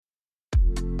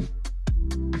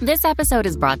This episode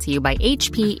is brought to you by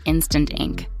HP Instant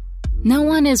Ink. No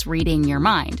one is reading your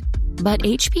mind, but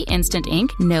HP Instant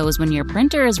Ink knows when your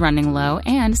printer is running low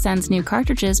and sends new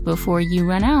cartridges before you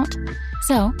run out.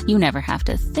 So you never have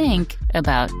to think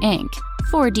about ink.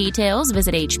 For details,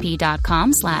 visit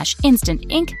hp.com/instant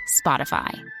ink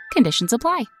Spotify. Conditions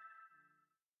apply.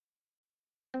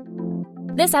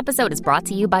 This episode is brought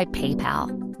to you by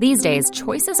PayPal. These days,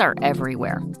 choices are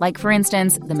everywhere. Like, for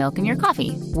instance, the milk in your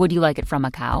coffee. Would you like it from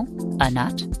a cow, a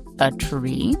nut, a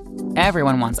tree?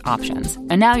 Everyone wants options.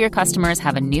 And now your customers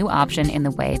have a new option in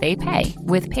the way they pay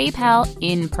with PayPal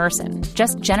in person.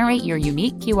 Just generate your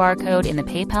unique QR code in the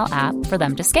PayPal app for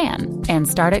them to scan and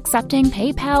start accepting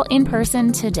PayPal in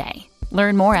person today.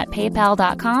 Learn more at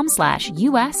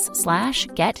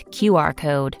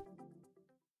paypal.com/US/getQRcode.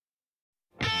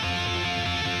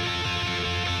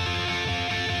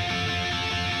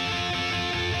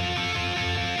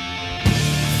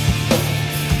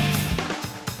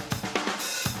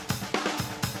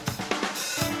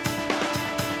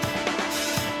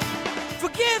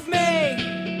 Forgive me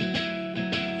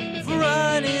for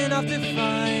running off to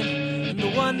find the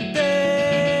one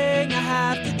thing I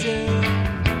have to do.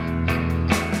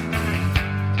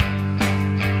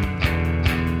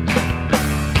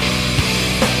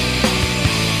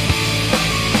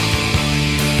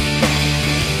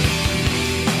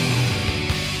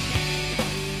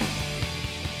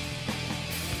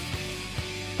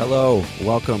 Hello,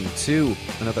 welcome to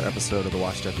another episode of the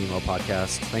Washed Up Emo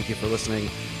Podcast. Thank you for listening.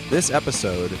 This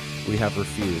episode, we have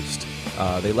Refused.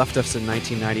 They left us in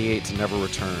 1998 to never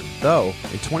return. Though,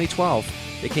 in 2012,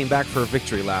 they came back for a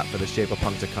victory lap for the Shape of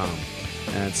Punk to come.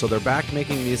 And so they're back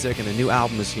making music, and a new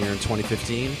album is here in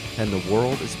 2015, and the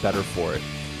world is better for it.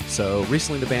 So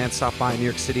recently the band stopped by New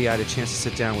York City. I had a chance to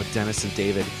sit down with Dennis and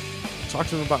David, talk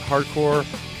to them about hardcore,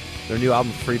 their new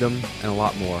album Freedom, and a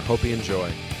lot more. Hope you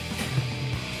enjoy.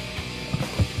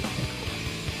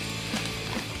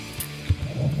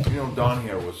 You know, Don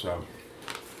here was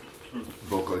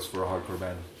vocalist for a hardcore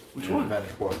band. Which one?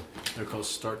 Vanish Boy. They're called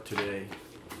Start Today.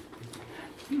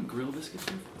 You grill biscuits?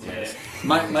 Yeah.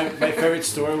 My favorite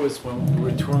story was when we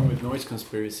were touring with Noise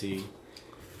Conspiracy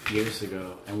years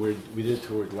ago, and we did a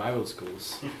tour with rival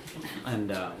schools,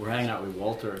 and we're hanging out with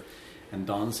Walter, and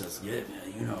Don says, "Yeah,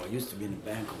 man, you know, I used to be in a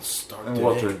band called Start And Today."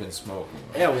 Walter had been smoking.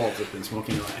 Yeah, Walter had been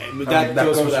smoking. But that that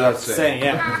goes goes without without saying.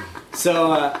 Yeah.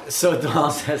 So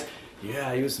Don says, "Yeah,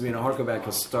 I used to be in a hardcore band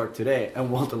called Start Today,"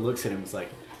 and Walter looks at him and is like,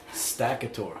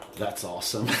 "Stackator, that's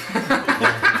awesome."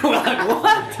 We're like,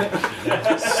 what?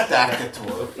 Stackator.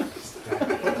 What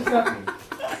does that mean?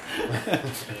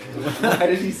 Why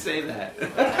did he say that?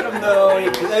 I don't know. I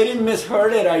didn't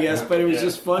misheard it, I guess, but it was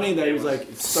just funny that he was like,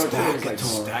 Stackator, like,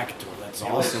 Stackator, that's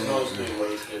awesome.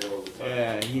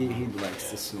 Yeah, he likes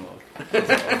to smoke.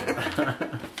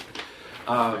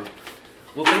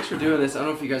 Well, thanks for doing this. I don't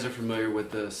know if you guys are familiar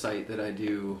with the site that I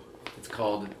do. It's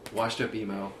called Washed Up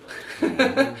Emo.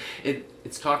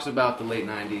 It talks about the late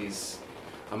 90s.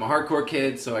 I'm a hardcore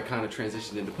kid, so I kind of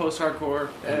transitioned into post-hardcore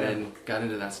and then got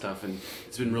into that stuff, and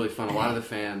it's been really fun. A lot of the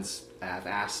fans have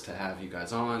asked to have you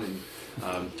guys on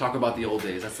and talk about the old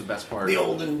days. That's the best part. The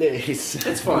olden days.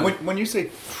 It's fun. When you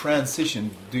say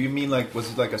transition, do you mean like, was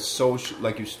it like a social,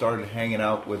 like you started hanging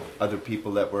out with other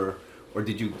people that were, or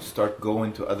did you start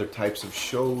going to other types of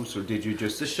shows, or did you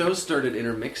just... The shows started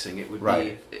intermixing. It would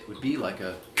be like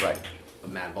a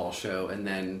Madball show, and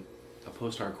then a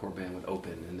post-hardcore band would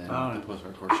open, and then the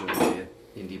post-hardcore show would be an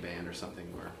indie band or something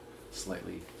where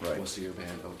slightly we'll see your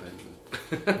band open.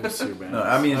 We'll see your band. No,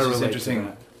 I mean, it's just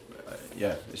interesting.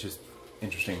 It's just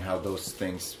interesting how those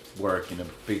things work in a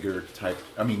bigger type.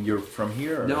 I mean, you're from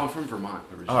here? Or? No, I'm from Vermont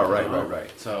originally. Oh, right.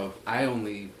 So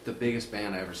the biggest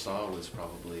band I ever saw was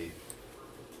probably,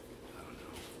 I don't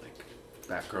know, like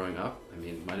back growing up. I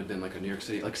mean, it might have been like a New York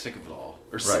City, like Sick of It All.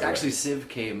 Or actually Civ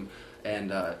came,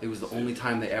 and it was the only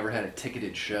time they ever had a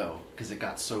ticketed show because it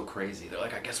got so crazy. They're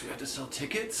like, I guess we have to sell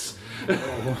tickets?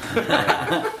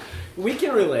 We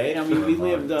can relate. I mean, we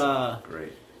lived...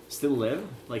 Great. Still live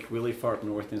like really far up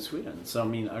north in Sweden. So I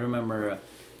mean, I remember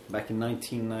back in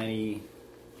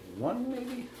 1991,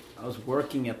 maybe I was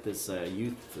working at this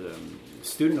youth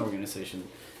student organization,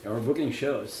 and we're booking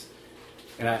shows,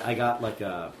 and I got like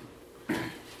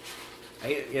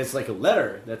it's like a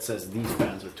letter that says these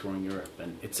bands are touring Europe,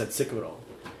 and it said Sick of It All,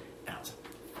 and I was like,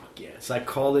 fuck yeah! So I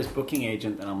called this booking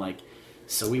agent, and I'm like,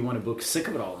 so we want to book Sick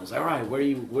of It All, and he's like, all right, where are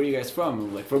you guys from?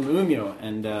 And we're like, from Umeå,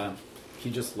 and he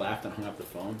just laughed and hung up the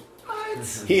phone.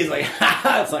 He's like,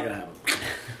 it's not gonna happen.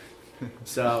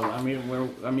 So I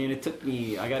mean, it took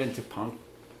me. I got into punk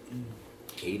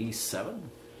 '87.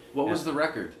 What was the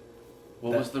record?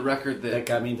 What was the record that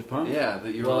got me into punk? Yeah,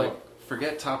 that you were like,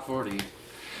 forget top 40.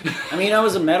 I mean, I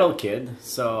was a metal kid,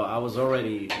 so I was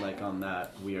already like on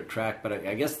that weird track. But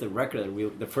I guess the record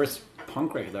the first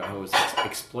punk record that I was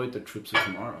Exploit the Troops of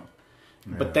Tomorrow.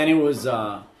 Yeah. But then it was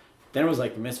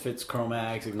like Misfits,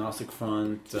 Cro-Mags, Agnostic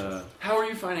Front. How are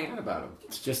you finding out about them?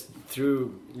 It's just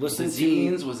through listening to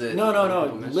zines. Was it? No.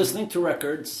 Listening to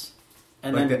records.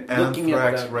 And like then the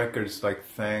Anthrax records, like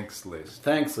Thanks List.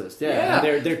 Thanks List, yeah.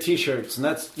 And their T-shirts, and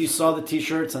that's you saw the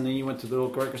T-shirts, and then you went to the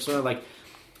local record store, like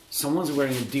someone's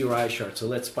wearing a DRI shirt, so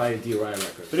let's buy a DRI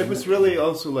record. But it was really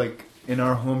also like in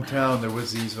our hometown, there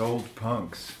was these old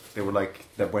punks. They were like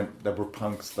that were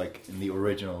punks like in the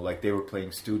original, like they were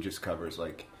playing Stooges covers,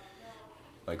 like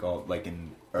all like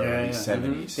in early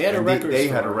 70s. They had a record store. They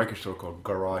had a record store called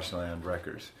Garageland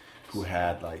Records. Who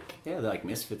had like like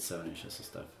Misfits 7-inches and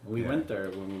stuff. We went there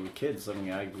when we were kids. I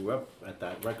mean, I grew up at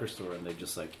that record store, and they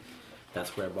just like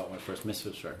that's where I bought my first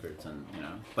Misfits records, and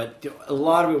But a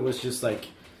lot of it was just like,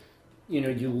 you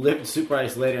lived super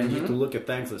isolated, and you could look at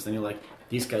Thanks List, and you're like,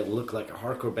 these guys look like a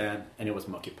hardcore band, and it was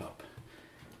Mucky Pup.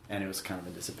 And it was kind of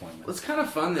a disappointment. Well, it's kind of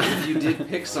fun that if you did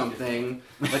pick something,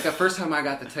 like the first time I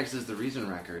got the Texas the Reason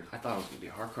record, I thought it was going to be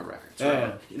a hardcore record.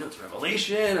 So, it's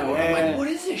Revelation. I'm like, what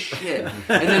is this shit?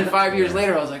 And then 5 years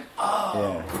later, I was like,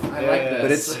 I like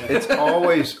this. But it's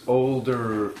always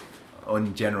older,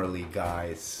 generally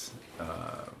guys,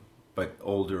 but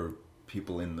older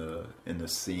people in the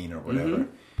scene or whatever.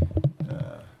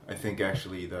 I think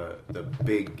actually the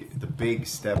big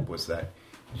step was that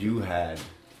you had.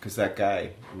 Because that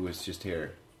guy who was just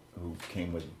here, who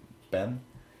came with Ben,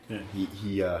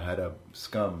 he had a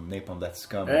Napalm Death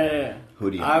Scum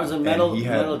hoodie. I was a metal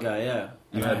guy,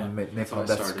 You had Napalm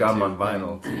Death Scum on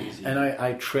vinyl. And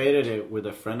I traded it with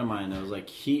a friend of mine. I was like,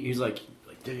 he's like,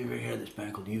 did you ever hear this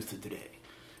band called Youth of Today?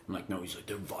 I'm like, no. He's like,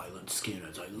 they're violent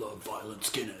skinheads. I love violent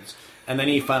skinheads. And then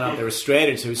he found out they were straight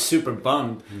edge, so he was super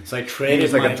bummed. So I traded. He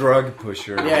was like a drug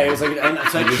pusher. Yeah, he was like. And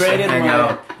so I traded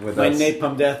my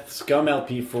Napalm Death Scum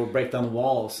LP for Break Down the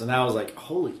Walls, and I was like,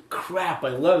 holy crap, I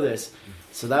love this.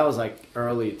 So that was like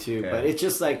early too, but it's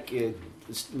just like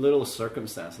little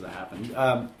circumstance that happened.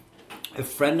 A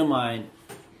friend of mine,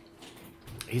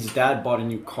 his dad bought a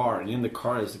new car, and in the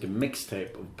car is like a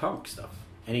mixtape of punk stuff.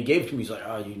 And he gave it to me. He's like,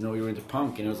 "Oh, you're into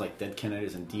punk," and it was like Dead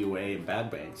Kennedys and DOA and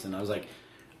Bad Brains. And I was like,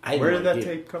 "Where did that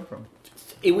tape come from?"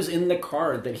 It was in the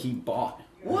car that he bought.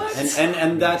 What?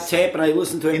 And that tape, and I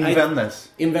listened to it in Venice.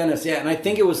 In Venice, yeah. And I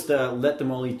think it was the Let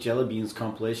Them All Eat Jelly Beans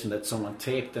compilation that someone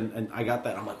taped, and I got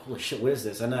that. I'm like, holy shit, what is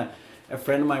this? And a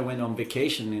friend of mine went on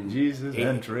vacation in Jesus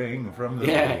entering from the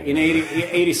in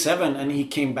 87, and he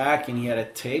came back and he had a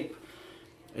tape.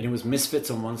 And it was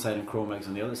Misfits on one side and Cro-Mags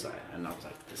on the other side. And I was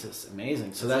like, this is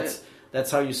amazing. So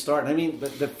that's how you start. I mean,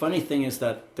 the funny thing is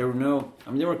that there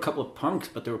were a couple of punks,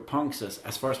 but there were punks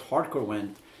as far as hardcore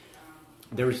went.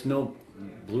 There was no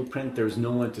blueprint. There was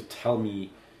no one to tell me,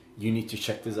 you need to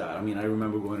check this out. I mean, I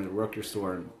remember going to the record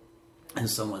store and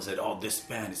someone said, oh, this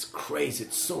band is crazy.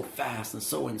 It's so fast and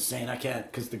so insane. I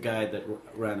can't, because the guy that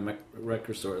ran the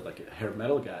record store, like a hair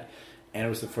metal guy, and it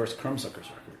was the first Crumbsuckers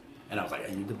record. And I was like,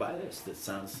 I need to buy this. This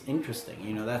sounds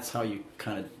interesting. That's how you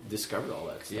kind of discovered all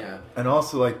that stuff. Yeah. And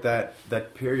also like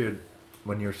that period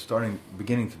when you're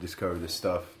beginning to discover this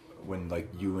stuff, when like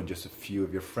you and just a few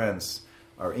of your friends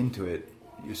are into it,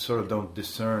 you sort of don't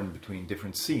discern between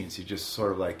different scenes. You just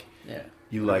sort of like,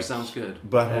 you like sounds good.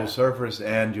 Butthole Surfers,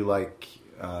 and you like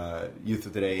Youth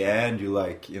of Today, and you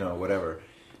like, whatever.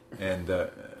 And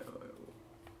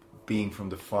being from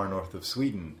the far north of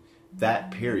Sweden,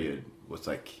 that period was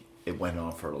like, it went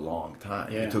on for a long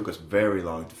time. It took us very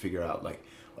long to figure out, like,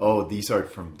 oh, these are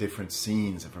from different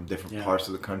scenes and from different parts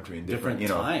of the country and different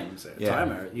times.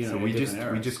 So we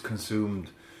just consumed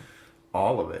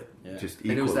all of it, just equally.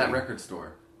 And it was that record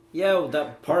store. Yeah,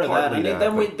 that part of that. And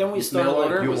then we started. Mail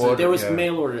order? There was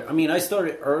mail order. I mean, I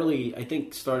started early. I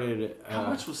think started. How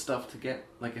much was stuff to get?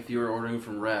 Like, if you were ordering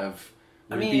from Rev,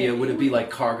 would it be like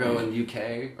cargo in the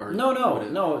UK? Or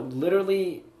no.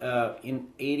 Literally, in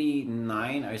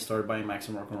 '89, I started buying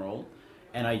Maximum Rock and Roll,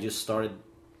 and I just started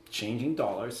changing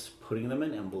dollars, putting them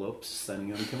in envelopes, sending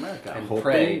them to America, and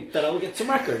hoping that I would get some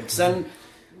records. And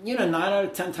 9 out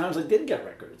of 10 times I did get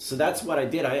records. So that's what I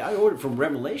did. I ordered from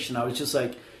Revelation. I was just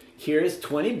like, here's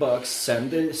 $20,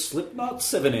 send a Slipknot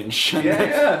 7-inch.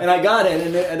 And I got it,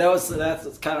 and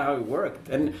that's kind of how it worked.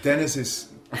 And Dennis is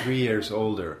 3 years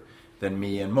older than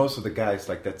me, and most of the guys,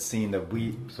 like that scene that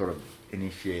we sort of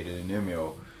initiated in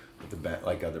Umeå, with the band,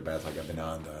 like other bands like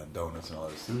Abinanda and Donuts and all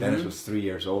this. Mm-hmm. Dennis was 3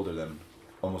 years older than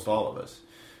almost all of us,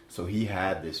 so he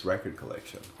had this record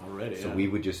collection already. So we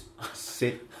would just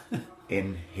sit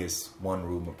in his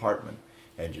one-room apartment,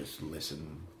 and just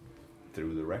listen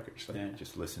through the records. Like,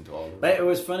 just listen to all the But records. it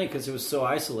was funny because it was so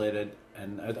isolated,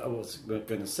 and I was going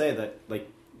to say that like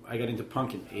I got into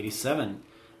punk in '87,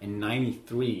 and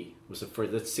 '93 was the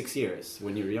first. That's 6 years.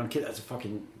 When you're a young kid, that's a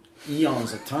fucking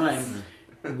eons of time.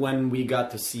 When we got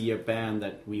to see a band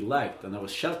that we liked, and that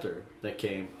was Shelter that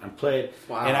came and played.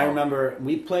 Wow. And I remember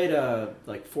we played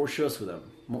like 4 shows with them,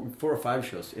 4 or 5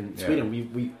 shows in Sweden.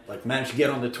 We like managed to get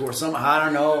on the tour somehow. I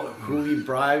don't know who we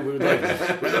bribed. We were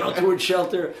like we got on tour with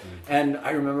Shelter, and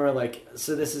I remember like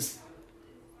so this is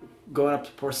going up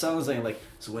to Porcel and saying like,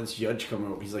 so when's Judge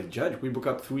coming over? He's like, Judge, we broke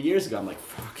up 3 years ago. I'm like,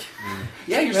 fuck.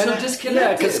 Yeah, you're so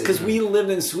disconnected. Yeah, because we lived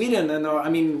in Sweden, and I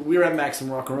mean, we were at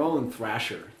Maximum Rock and Roll and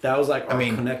Thrasher. That was like our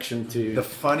connection to... The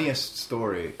funniest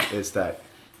story is that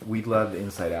we loved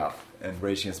Inside Out and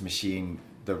Rage Against the Machine.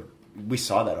 We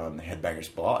saw that on the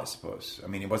Headbangers Ball, I suppose. I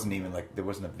mean, it wasn't even like, there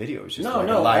wasn't a video. It was just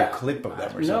a live clip of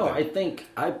them or something. No, I think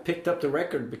I picked up the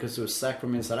record because it was Sack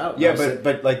from Inside Out. Yeah,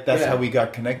 but like that's how we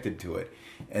got connected to it.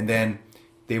 And then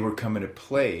they were coming to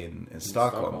play in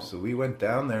Stockholm. So we went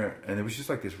down there, and it was just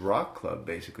like this rock club,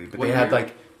 basically. But they had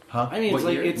like... Huh? I mean,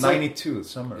 it's 92,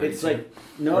 summer. It's like...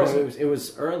 No, it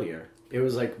was earlier. It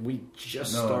was like we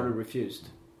just started Refused.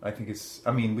 I think it's...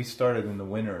 I mean, we started in the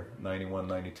winter, 91,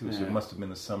 92, so it must have been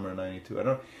the summer of 92. I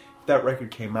don't know if that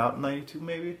record came out in 92,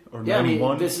 maybe? Or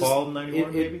 91, fall of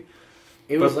 91, maybe?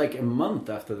 It was like a month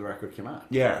after the record came out.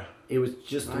 Yeah. It was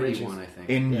just 91, I think.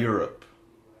 In Europe.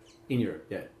 In Europe,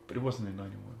 yeah. But it wasn't in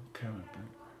 91.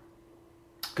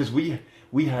 Because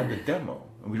we had the demo,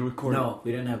 and we recorded... No,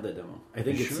 we didn't have the demo. I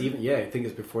think it's even... Yeah, I think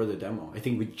it's before the demo. I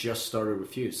think we just started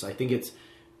Refused. So I think it's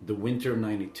the winter of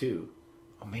 92.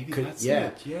 Oh, maybe that's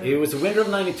it. Yeah. It was the winter of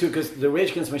 92 because the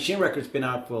Rage Against the Machine record's been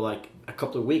out for like a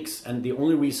couple of weeks, and the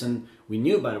only reason we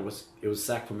knew about it was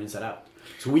Sack from Inside Out.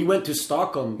 So we went to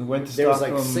Stockholm. There was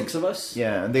like 6 of us.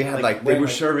 Yeah, and they had they were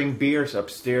serving beers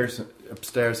upstairs,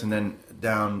 and then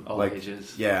down all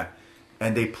ages. Yeah.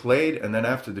 And they played, and then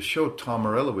after the show, Tom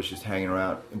Morello was just hanging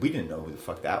around. We didn't know who the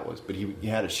fuck that was, but he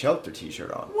had a Shelter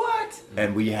t-shirt on. What?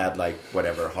 And we had like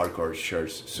whatever hardcore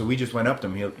shirts. So we just went up to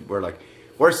him. We're like,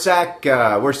 "Where's Sack?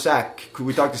 Where's Sack? Could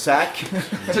we talk to Sack?"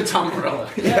 To Tom Morello.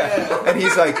 Yeah. And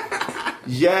he's like,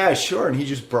 "Yeah, sure." And he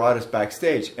just brought us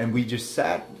backstage, and we just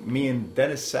sat. Me and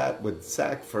Dennis sat with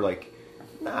Sack for like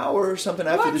an hour or something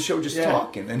after the show, just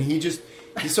talking. And he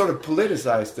sort of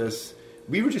politicized us.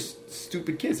 We were just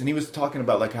stupid kids, and he was talking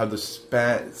about like how the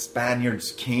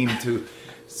Spaniards came to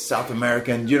South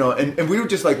America, and and we were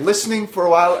just like listening for a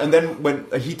while, and then when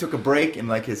he took a break in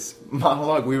like his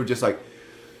monologue, we were just like,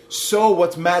 "So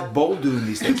what's Matt Bowl doing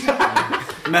these days?"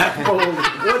 Matt Bowl,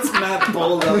 what's Matt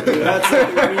Bowl up to? That's a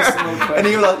reasonable question. And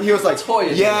he was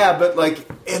like, "Yeah, but like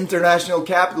international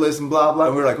capitalism, blah blah."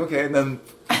 And we were like, "Okay," and then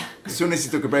as soon as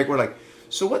he took a break, we're like,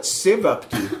 "So what's Civ up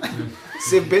to?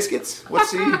 Civ Biscuits?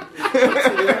 What's he?"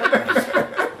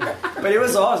 But it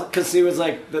was awesome because he was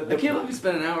like, I can't believe we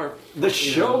spent an hour. The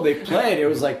show they played, it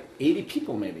was like 80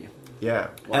 people maybe. Yeah.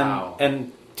 Wow.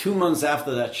 And 2 months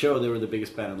after that show, they were the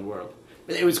biggest band in the world.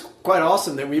 It was quite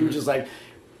awesome that we were just like,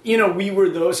 we were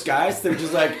those guys. They're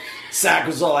just like, Sack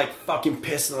was all like fucking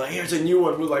pissed. And like, here's a new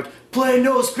one. We're like, play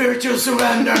No Spiritual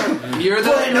Surrender. You're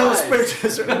the play No Spiritual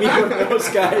Surrender. We were those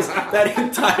guys that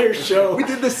entire show. We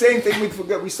did the same thing.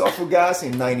 We saw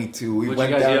Fugazi in '92. We What'd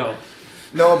went you guys down. yell?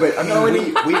 No, but I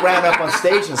mean, we ran up on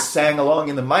stage and sang along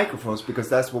in the microphones because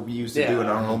that's what we used to do in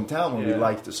our hometown when we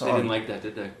liked the song. They didn't like that,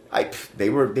 did they? They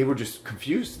were just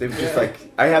confused. They were just like,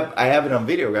 I have it on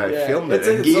video. I filmed it.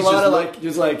 It's a lot of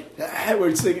just like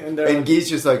we're singing, and Guy's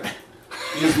just like,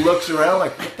 he just looks around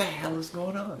like, what the hell is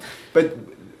going on? But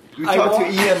we talked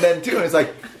to Ian then too, and it's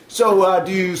like, so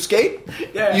do you skate?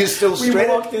 Yeah, you still straight?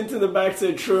 We walked into the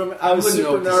backstage room. I was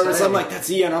super nervous. I'm like, that's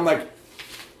Ian. I'm like,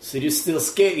 so you still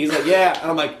skate? He's like, yeah. And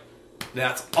I'm like,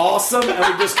 that's awesome. And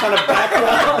we just kind of backed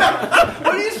out.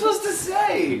 What are you supposed to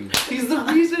say? He's the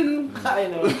reason. I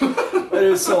know. But it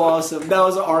was so awesome. That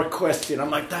was our question. I'm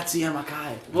like, that's Ian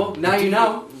Mackay. Well, now you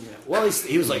know. Yeah. Well,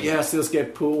 he was like, yeah, I still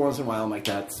skate pool once in a while. I'm like,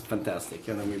 that's fantastic.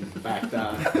 And then we backed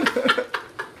out.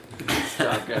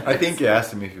 I think you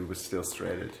asked him if he was still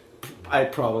straight edge. I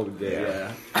probably did,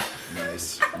 yeah.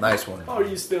 Nice one. Are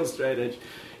you still straight edge?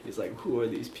 He's like, who are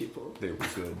these people? They were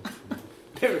good.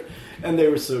 They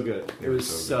were so good. It was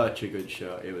such a good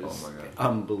show. It was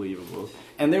unbelievable.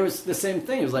 And there was the same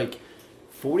thing. It was like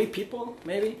 40 people,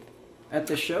 maybe, at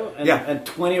the show. And, and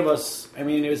 20 of us, I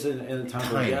mean, it was in the town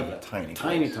of Gävle.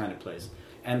 Tiny place.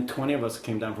 And 20 of us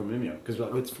came down from Umeå. Because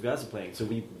it's Fugazi playing. So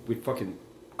we fucking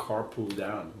carpooled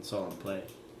down and saw them play.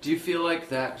 Do you feel like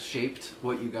that shaped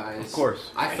what you guys? Of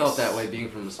course. I felt that way being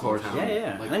from the small town.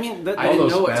 Yeah. Like, I mean, I all didn't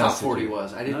those know what bands top that 40 you-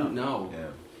 was. I didn't No. know. Yeah.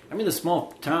 I mean, the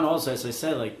small town also, as I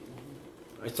said, like,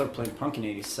 I started playing punk in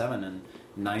 87, and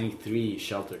 93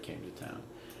 Shelter came to town.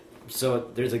 So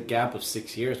there's a gap of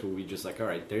 6 years where we just like, all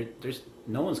right, there's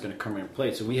no one's going to come here and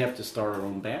play. So we have to start our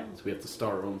own bands. We have to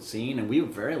start our own scene. And we were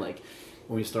very like,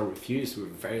 when we started Refused, we were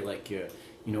very like,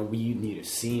 we need a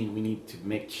scene. We need to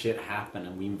make shit happen.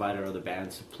 And we invited other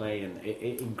bands to play. And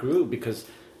it grew because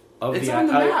of It's on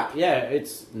the map. Yeah,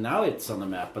 it's on the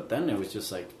map. But then it was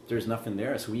just like, there's nothing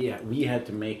there. So we had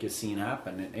to make a scene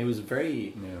happen. And it was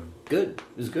very good.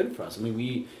 It was good for us. I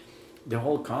mean, the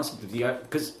whole concept of DIY,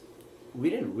 because we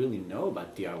didn't really know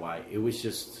about DIY. It was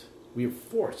just, we were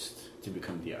forced to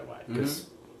become DIY because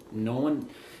no one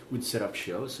would set up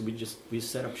shows. So we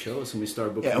set up shows and we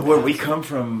started booking. Yeah, where we bands. come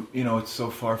from, it's so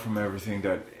far from everything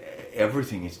that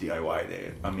everything is DIY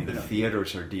there. I mean, the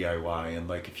theaters are DIY, and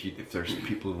like if there's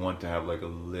people who want to have like a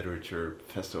literature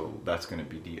festival, that's going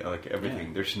to be like everything.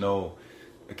 Yeah. There's no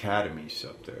academies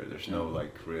up there. There's no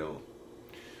like real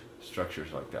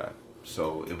structures like that.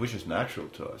 So it was just natural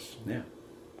to us. Yeah.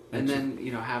 And then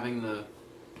having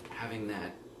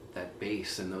that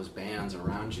base and those bands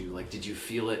around you, like, did you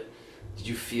feel it? Did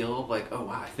you feel like, oh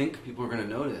wow, I think people are going to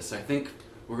notice. I think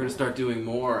we're going to start doing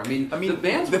more. I mean, the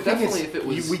bands would thing definitely, is, if it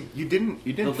was, you didn't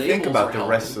the think labels about were the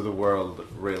rest helping. of the world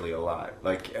really a lot.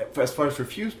 Like as far as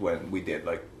Refused went, we did.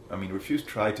 Like I mean, Refused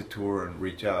tried to tour and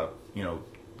reach out,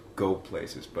 go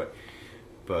places, but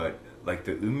like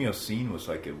the Umeå scene was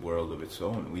like a world of its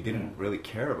own. We didn't really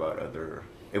care about other.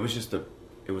 It was just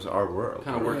it was our world.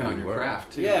 kind of working on your World.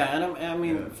 craft too. Yeah, and I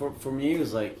mean, Yeah. for me, it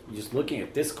was like just looking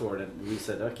at Discord, and we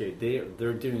said, okay,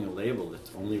 they're doing a label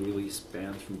that's only released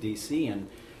bands from DC, and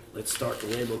let's start the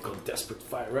label called Desperate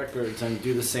Fire Records and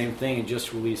do the same thing and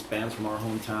just release bands from our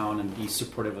hometown and be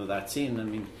supportive of that scene. I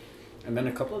mean, and then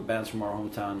a couple of bands from our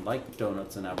hometown, like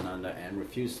Donuts and Avananda and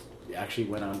Refused, actually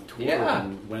went on tour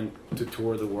and went to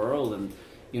tour the world. And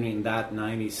in that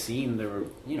 90s scene, there were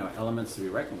elements to be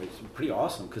reckoned with. It's pretty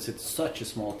awesome because it's such a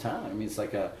small town. I mean, it's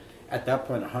like at that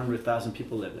point 100,000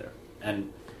 people lived there.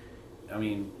 And I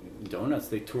mean, Donuts,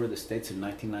 they toured the States in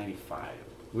 1995.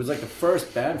 It was like the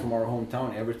first band from our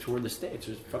hometown ever toured the States.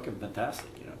 It was fucking fantastic,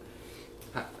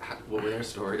 What were their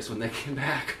stories when they came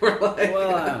back? We're like,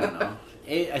 Well, I don't know.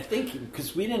 I think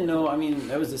because we didn't know. I mean,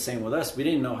 that was the same with us. We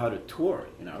didn't know how to tour.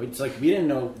 It's like we didn't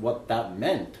know what that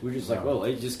meant. We were just like, well,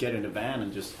 let's just get in a van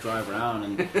and just drive around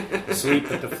and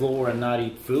sleep at the floor and not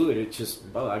eat food. It's just,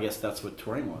 well, I guess that's what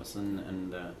touring was.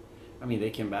 And I mean,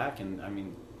 they came back, and I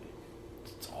mean,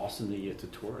 it's awesome that you get to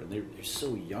tour. And they're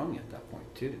so young at that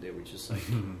point too. They were just like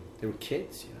they were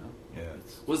kids, Yeah.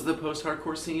 was the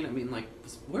post-hardcore scene? I mean, like,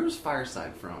 where was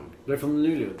Fireside from? They're from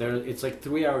Luleå. It's like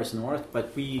 3 hours north,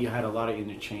 but we had a lot of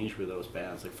interchange with those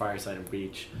bands, like Fireside and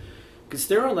Breach, because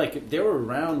they were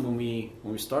around when we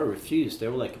started Refused. They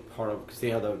were like a part of, because they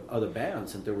had other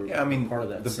bands and they were Yeah, I mean, part of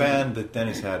that the scene. band that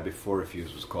Dennis had before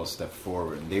Refused was called Step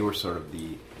Forward, and they were sort of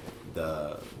the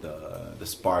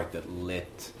spark that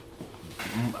lit.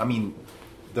 I mean,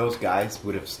 those guys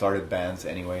would have started bands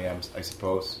anyway, I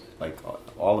suppose. Like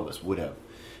all of us would have,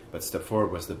 but Step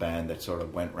Forward was the band that sort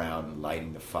of went around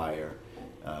lighting the fire.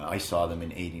 I saw them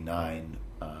in '89,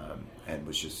 and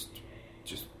was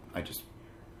I just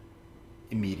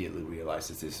immediately realized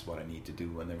that this is what I need to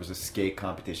do. And there was a skate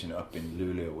competition up in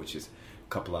Luleå, which is a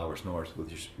couple hours north,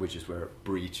 which is where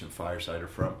Breach and Fireside are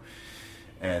from.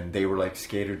 And they were like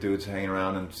skater dudes hanging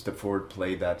around, and Step Forward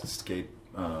played that skate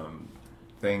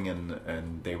thing,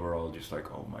 and they were all just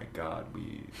like, oh my god,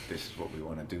 this is what we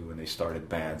want to do. And they started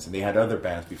bands, and they had other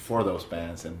bands before those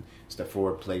bands, and Step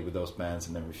Forward played with those bands,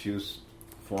 and then Refused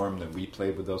formed, and we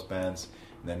played with those bands,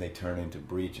 and then they turned into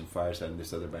Breach and Fireside and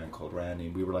this other band called Randy,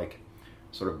 and we were like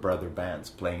sort of brother bands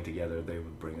playing together. They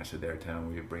would bring us to their town,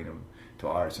 we would bring them to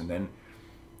ours. And then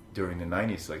during the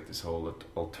 90s, like this whole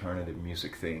alternative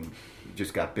music thing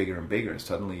just got bigger and bigger, and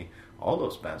suddenly all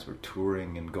those bands were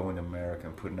touring and going to America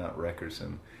and putting out records.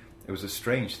 And it was a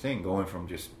strange thing going from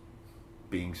just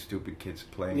being stupid kids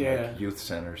playing like youth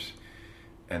centers,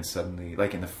 and suddenly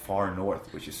like in the far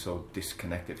north, which is so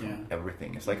disconnected from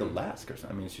everything. It's like Alaska or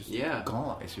something. I mean, it's just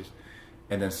gone. It's just,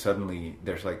 and then suddenly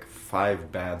there's like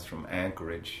 5 bands from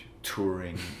Anchorage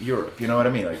touring Europe. You know what I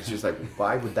mean? Like, it's just like,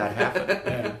 why would that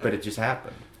happen? But it just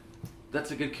happened. That's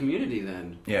a good community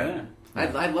then. Yeah.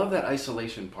 I love that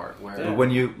isolation part where But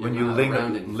when you not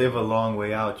around anything. live a long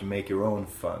way out, you make your own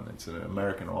fun. It's an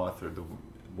American author, the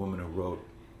woman who wrote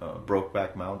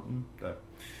Brokeback Mountain. I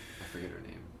forget her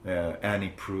name.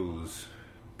 Annie Proulx,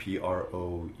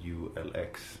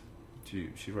 Proulx.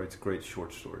 She writes great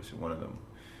short stories. One of them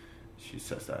she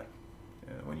says that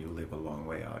when you live a long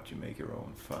way out, you make your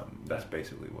own fun. That's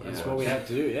basically what That's it what was. we had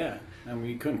to do, yeah. And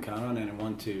we couldn't count on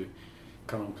anyone to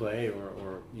come and play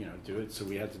or do it, so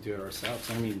we had to do it ourselves.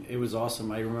 I mean, it was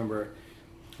awesome. I remember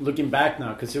looking back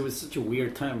now, because it was such a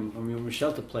weird time. I mean, when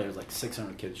Shelter played, it was like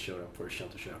 600 kids showed up for a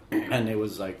Shelter show. And it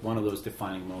was like one of those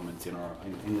defining moments in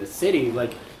the city,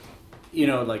 like,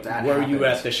 like, That were you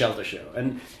happens. at the Shelter show?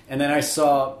 And then I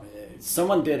saw...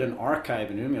 Someone did an archive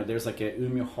in Umeå. There's like a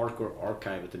Umeå hardcore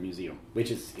archive at the museum,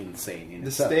 which is insane in The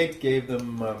itself. state gave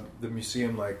them the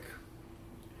museum like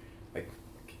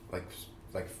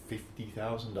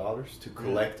 $50,000 to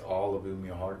collect all of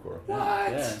Umeå hardcore. What?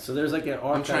 Yeah, so there's like an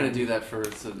archive. I'm trying to do that for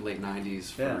the late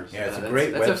 90s. Yeah. First. Yeah, it's a that's-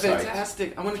 great That's website. a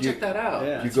fantastic. I want to You- check that out.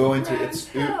 Yeah. You go into rad it's as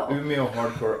hell. Umeå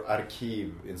Hardcore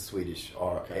Arkiv in Swedish,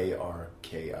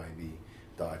 ARKIV.se,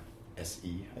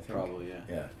 I think. Probably, yeah.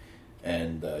 Yeah,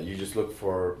 and you just look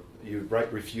for, you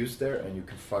write reviews there, and you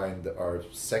can find our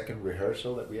second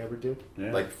rehearsal that we ever did,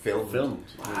 Yeah. like filmed.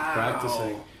 We're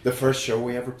practicing. The first show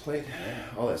we ever played.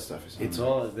 All that stuff is on It's there.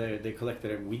 all they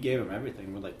collected it. We gave them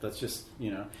everything. We're like, let's just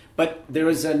But there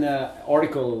was an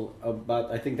article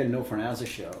about, I think, the No for an Answer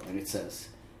show, and it says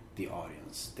the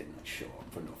audience did not show up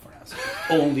for No for an Answer.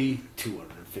 Only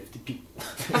 250 people.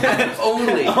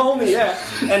 Only, yeah.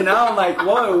 And now I'm like,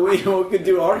 whoa, we could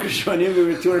do a hardcore show, and even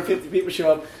with 250 people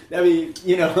show up, that'd be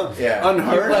Yeah.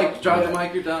 unheard of. Like, drop the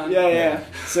mic, you're done. Yeah.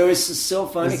 So it's just so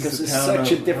funny This because is it's a town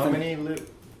such a of- different. How many live?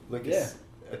 Like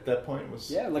at that point it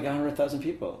was. Yeah, like 100,000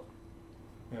 people.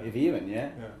 Yeah. If even, yeah.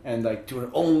 And like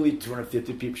only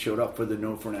 250 people showed up for the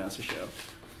No for an Answer show.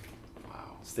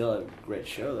 Wow. Still a great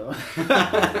show, though.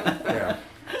 Yeah.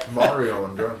 Mario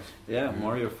on drums. Yeah,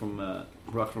 Mario from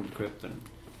Rock from the Crypt and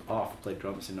played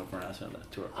drums in No for an Answer on that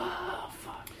tour. Oh,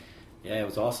 fuck. Yeah, it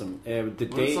was awesome. The One of the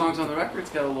day, songs on the record's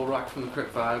got a little Rock from the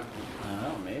Crypt vibe. I don't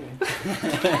know, maybe.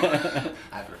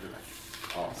 I've heard of that.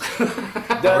 Awesome.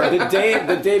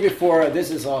 the day before,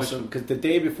 this is awesome because the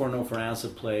day before No for an Answer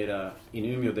played in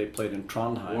Umeå, they played in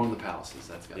Trondheim. War of the Palaces,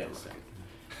 that's got Yes. to look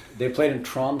They played in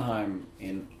Trondheim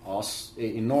in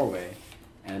Norway,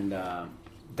 and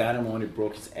Danimoni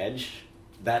broke his edge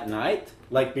that night.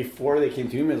 Like before they came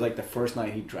to him, it was like the first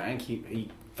night he drank, he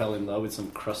fell in love with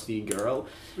some crusty girl.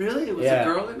 Really? It was Yeah. a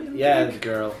girl that made him Yeah, drink? the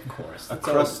girl, of course. A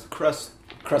That's crust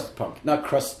crust punk, not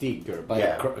crusty girl, but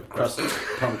Yeah. crust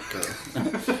punk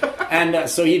girl. And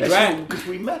so he drank. because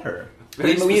we met her.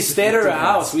 Very We stayed at her specific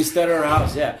house. We stayed at her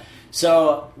house. Yeah.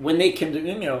 So when they came to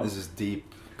Umeå, This is deep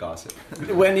gossip.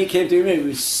 when he came to Umeå, he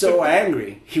was so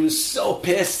angry. He was so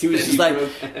pissed. He was just like,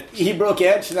 he broke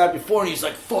edge the night before, and he's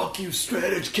like, "Fuck you, straight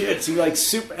edge kids." He like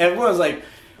super. Everyone was like,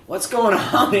 "What's going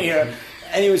on here?"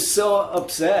 And he was so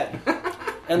upset.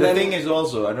 And the then thing is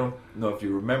also, I don't know if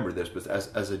you remember this, but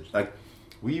as a like,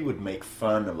 we would make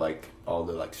fun of like all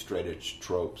the like straight edge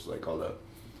tropes, like all the,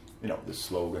 the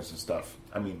slogans and stuff.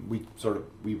 I mean,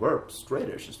 we were straight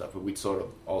edge and stuff, but we sort of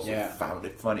also found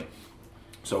it funny.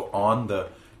 So on the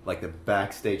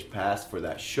backstage pass for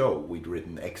that show, we'd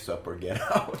written "X up or get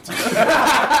out."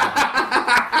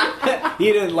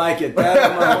 he didn't like it.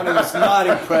 That was not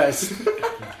impressed.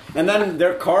 And then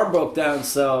their car broke down,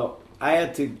 so I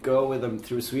had to go with them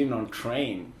through Sweden on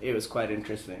train. It was quite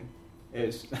interesting. It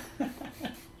was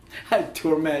I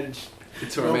tour managed.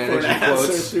 Tour managed in answer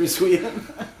quotes. through Sweden.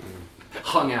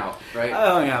 Hung out, right? I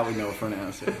hung out with No for an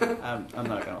Answer. I'm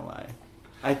not gonna lie.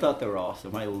 I thought they were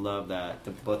awesome. I love that.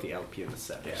 Both the LP and the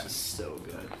set. It's just so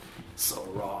good. So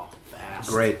raw, fast.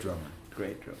 Great drummer.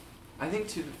 Great drum. I think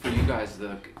too for you guys,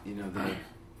 the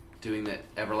doing that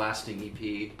Everlasting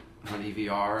EP on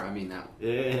EVR. I mean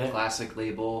that classic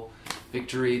label,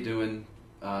 Victory doing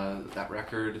that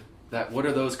record. What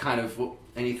are those kind of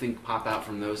anything pop out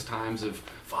from those times of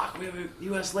fuck, we have a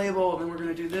U.S. label and then we're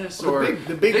gonna do this, Well, or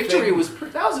the big Victory thing- was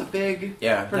that was a big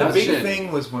Yeah, the production. big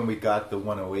thing was when we got the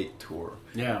 108 tour.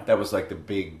 Yeah. That was like the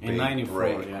big In 94,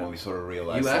 break yeah. when we sort of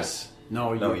realized U.S.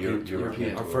 No, No, European tour.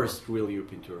 European Our tour. first real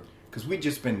European tour. because we'd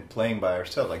just been playing by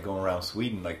ourselves, like going around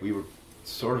Sweden, like we were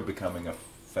sort of becoming a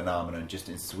phenomenon just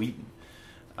in Sweden,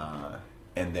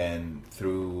 and then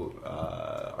through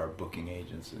our booking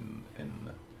agents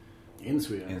In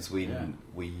Sweden. in Sweden,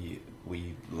 we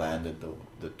landed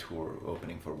the tour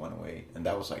opening for 108, and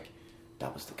that was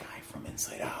the guy from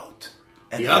Inside Out,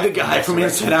 and The other guy from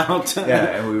Inside Out.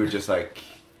 yeah, and we were just like,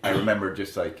 I remember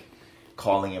just like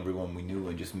calling everyone we knew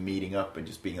and just meeting up and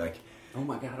just being like, Oh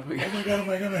my god! oh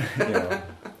my god,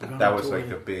 that was like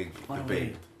the big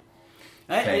thing.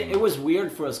 It was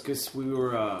weird for us because we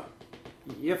were.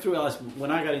 You have to realize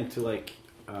when I got into like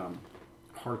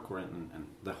hardcore and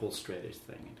the whole straight edge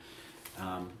thing,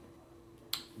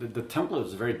 the template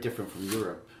was very different from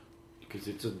Europe because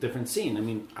it's a different scene. I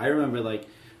mean, I remember like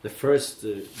the first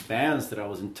bands that I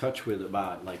was in touch with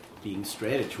about like being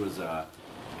straight edge was a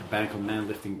band called Man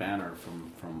Lifting Banner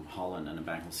from Holland and a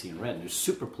band called Seeing Red. They're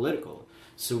super political.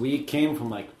 So we came from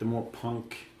like the more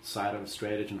punk side of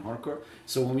straight edge and hardcore.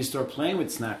 So when we started playing with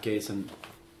Snapcase and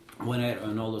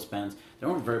all those bands, they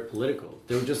weren't very political.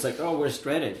 They were just like, oh, we're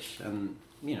straight edge, and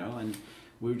you know, and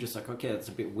we were just like, okay, that's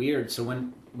a bit weird. So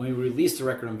when we released the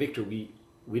record on Victor, we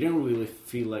didn't really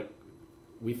feel like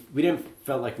we didn't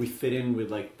felt like we fit in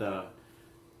with like the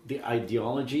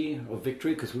ideology of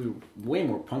Victory, because we were way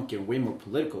more punky and way more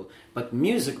political, but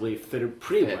musically fitted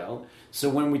pretty well. So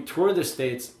when we toured the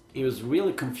States, it was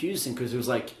really confusing because it was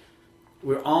like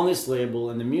we're on this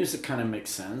label and the music kind of makes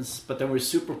sense, but then we're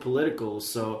super political.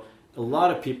 So a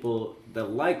lot of people that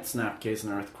liked Snapcase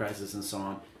and Earth Crisis and so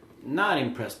on, not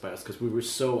impressed by us because we were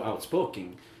so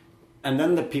outspoken. And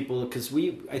then the people, because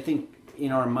I think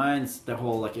in our minds, the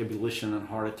whole like Ebullition and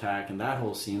Heart Attack and that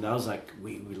whole scene, that was like,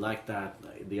 we liked that,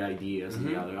 the ideas and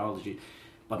the ideology,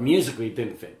 but musically it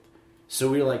didn't fit. So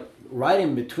we were like right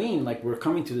in between, like we're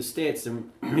coming to the States,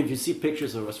 and if you see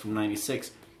pictures of us from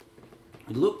 '96,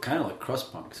 we look kind of like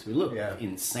crust punks. We look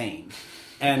insane.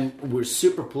 And we're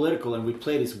super political, and we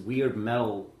play this weird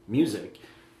metal music,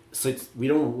 so we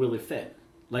don't really fit.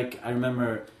 Like, I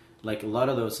remember, like, a lot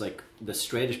of those, like, the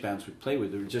straight-edge bands we played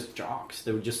with, they were just jocks.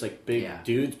 They were just, like, big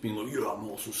dudes being like, yeah, I'm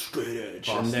also straight-edge.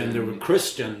 Boston. And then there were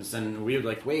Christians, and we were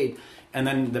like, wait. And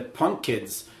then the punk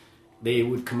kids, they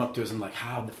would come up to us and like,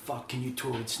 how the fuck can you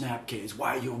tour with Snapcase?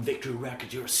 Why are you on Victory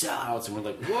Records? You're sellouts. And we're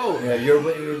like, whoa. Yeah,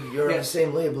 you're on the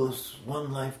same label as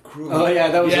One Life Crew. Oh yeah,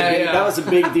 that was a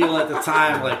big deal at the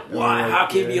time. Like, why? How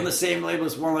can you be on the same label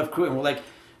as One Life Crew? And we're like,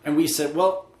 and we said,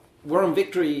 well, we're on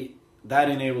Victory. That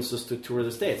enables us to tour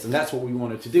the States, and that's what we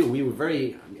wanted to do. We were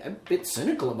a bit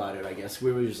cynical about it, I guess.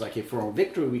 We were just like, if we're on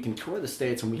Victory, we can tour the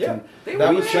States, and we can.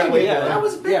 That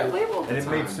was a big label. And it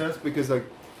made sense because like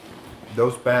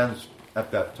those bands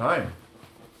at that time,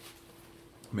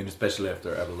 I mean, especially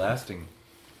after Everlasting,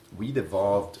 we'd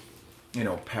evolved, you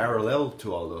know, parallel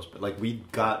to all those. But like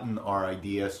we'd gotten our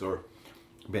ideas or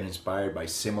been inspired by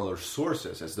similar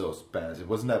sources as those bands. It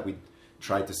wasn't that we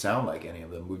tried to sound like any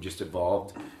of them. We just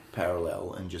evolved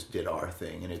parallel and just did our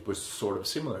thing, and it was sort of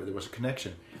similar. There was a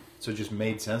connection, so it just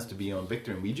made sense to be on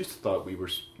Victor. And we just thought we were,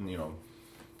 you know,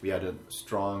 we had a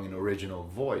strong and original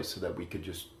voice, so that we could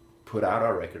just put out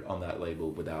our record on that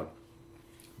label without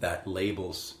that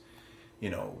label's, you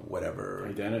know, whatever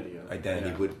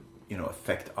identity would, you know,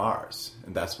 affect ours.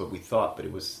 And that's what we thought. But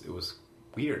it was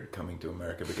weird coming to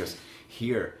America, because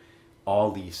here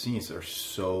all these scenes are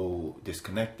so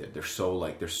disconnected. They're so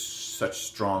like, there's such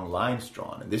strong lines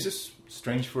drawn, and this is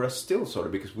strange for us still, sort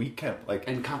of, because we can't like.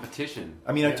 And competition.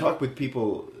 I mean, I talked with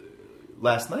people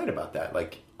last night about that.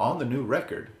 Like on the new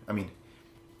record, I mean,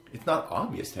 it's not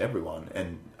obvious to everyone,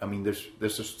 and I mean, there's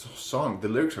a song. The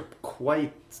lyrics are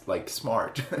quite like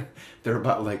smart. They're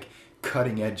about like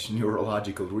cutting edge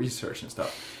neurological research and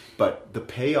stuff. But the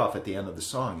payoff at the end of the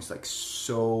song is like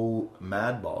so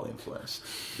Madball influenced,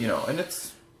 you know, and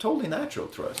it's totally natural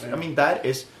to us. I mean, that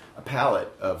is a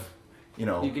palette of, you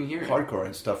know, you can hear hardcore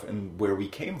and stuff, and where we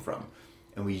came from,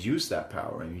 and we use that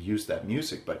power and we use that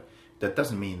music. But that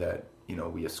doesn't mean that, you know,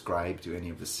 we ascribe to any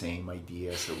of the same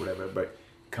ideas or whatever. But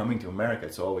coming to America,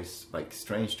 it's always like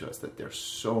strange to us that there's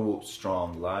so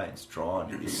strong lines drawn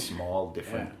in these small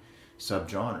different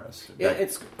subgenres. Yeah,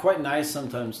 it's quite nice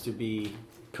sometimes to be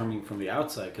coming from the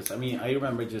outside, because I mean, I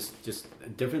remember just a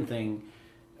different thing,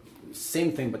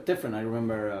 same thing but different. I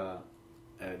remember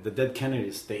the Dead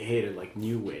Kennedys, they hated like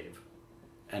new wave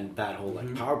and that whole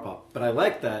like power pop, but I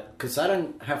like that because I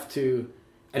didn't have to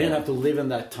live in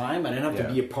that time. I didn't have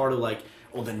to be a part of like,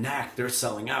 oh, the Knack, they're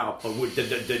selling out, but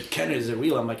the Kennedys are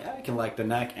real. I'm like, I can like the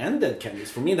Knack and Dead Kennedys.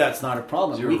 For me, that's not a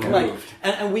problem. We can like,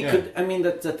 and we could. I mean,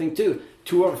 that's the thing too.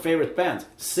 Two of our favorite bands,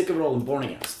 Sick of It All and Born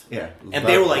Against. Yeah, and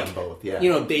they were like, both, you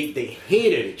know, they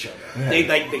hated each other.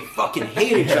 Yeah. They fucking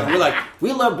hate each other. We're like,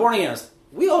 we love Born Against.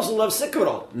 We also love Sick of It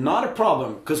All. Not a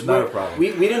problem, because we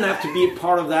didn't have to be a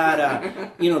part of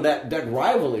that. You know, that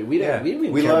rivalry. We didn't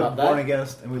care about that. Born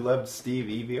Against, and we loved Steve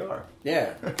EVR.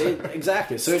 Yeah,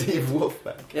 exactly. So Steve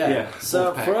Wolfpack. Yeah.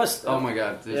 So Wolfpack. For us, oh my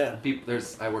God,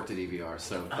 I worked at EVR,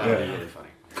 so that would be really funny.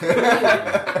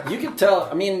 You could tell.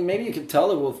 I mean, maybe you could tell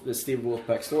the Steve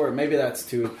Wolfpack story. Maybe that's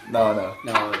too. No.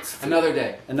 It's another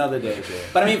day.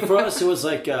 But I mean, for us, it was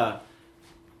like,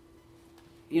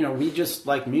 you know, we just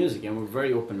like music, and we're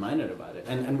very open-minded about it.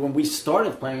 And when we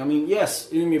started playing, I mean, yes,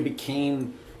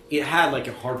 Umeå it had like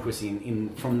a hardcore scene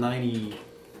from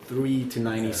 '93 to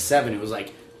 '97. It was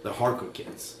like the hardcore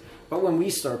kids. But when we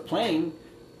started playing,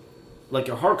 like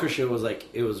a hardcore show was like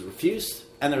it was Refused,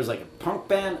 and there was like a punk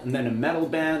band, and then a metal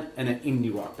band, and an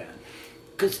indie rock band,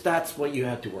 because that's what you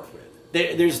had to work with.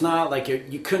 There's not like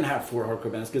you couldn't have 4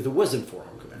 hardcore bands because there wasn't 4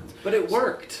 hardcore bands. But it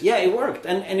worked. Yeah, it worked,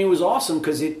 and it was awesome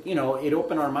because it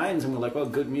opened our minds, and we're like, well,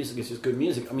 good music is just good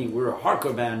music. I mean, we're a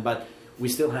hardcore band, but we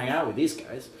still hang out with these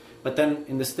guys. But then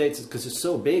in the States, because it's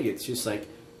so big, it's just like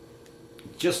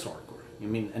just hardcore. I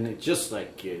mean, and it's just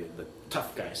like the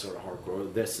tough guy sort of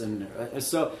hardcore. This and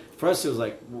so for us, it was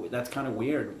like that's kind of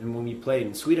weird. And when we played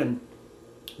in Sweden,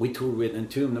 we toured with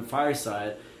Entomb and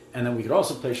Fireside. And then we could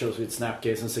also play shows with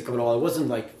Snapcase and Sick of It All. It wasn't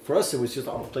like, for us, it was just,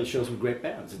 play shows with great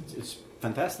bands. It's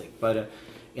fantastic. But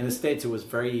in the States, it was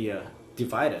very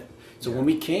divided. So when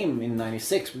we came in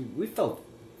 96, we felt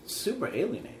super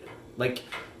alienated. Like,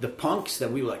 the punks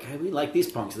that we were like, hey, we like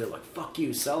these punks. They're like, fuck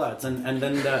you, sellouts. And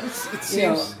then It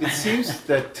seems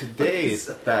that today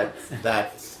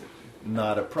that's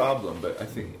not a problem. But I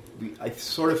think, I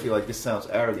sort of feel like this sounds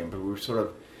arrogant, but we were sort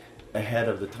of ahead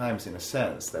of the times in a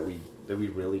sense that we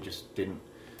really just didn't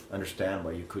understand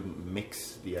why you couldn't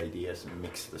mix the ideas and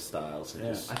mix the styles. And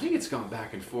I think it's gone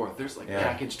back and forth. There's like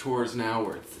package tours now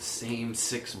where it's the same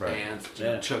 6 bands,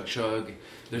 chug chug.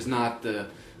 There's not the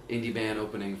indie band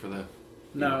opening for the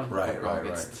right.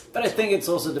 But I think it's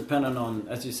also dependent on,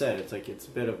 as you said, it's like it's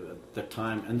a bit of the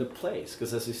time and the place.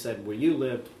 Because as you said, where you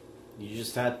lived, you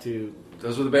just had to.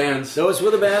 Those were the bands. Those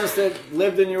were the bands that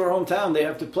lived in your hometown. They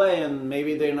have to play, and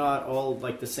maybe they're not all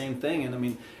like the same thing. And I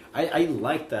mean, I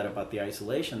liked that about the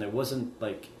isolation. There wasn't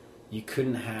like you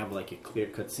couldn't have like a clear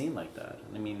cut scene like that.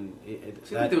 I mean, I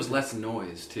feel like there was less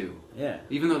noise too. Yeah.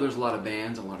 Even though there's a lot of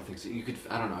bands, a lot of things you could.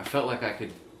 I don't know. I felt like I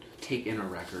could take in a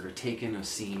record or take in a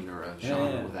scene or a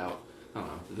genre without I don't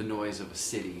know the noise of a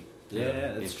city.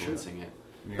 That's influencing true. it.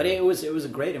 Yeah. But it was a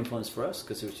great influence for us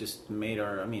because it was just made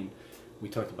our. I mean, we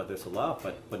talked about this a lot,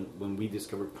 but when we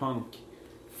discovered punk,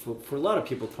 for a lot of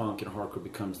people, punk and hardcore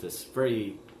becomes this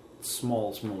very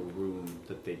small room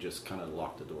that they just kind of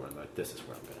lock the door and like, this is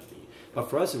where I'm going to be. But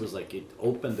for us, it was like, it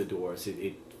opened the doors,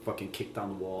 it fucking kicked down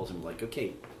the walls, and we're like,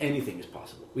 okay, anything is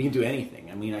possible. We can do anything.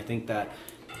 I mean, I think that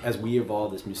as we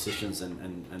evolve as musicians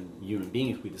and human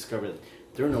beings, we discover that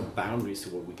there are no boundaries to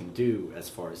what we can do as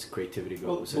far as creativity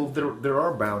goes. Well, there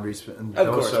are boundaries, and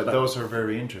those are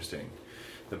very interesting.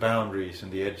 The boundaries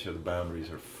and the edge of the boundaries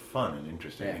are fun and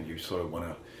interesting, and you sort of want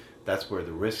to. That's where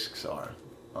the risks are.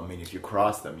 I mean, if you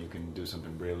cross them, you can do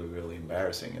something really, really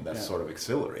embarrassing, and that's sort of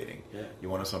exhilarating. Yeah. You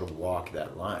want to sort of walk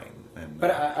that line.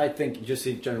 But I think just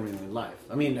generally in life.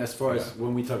 I mean, as far as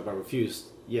when we talk about Refused,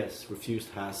 yes, Refused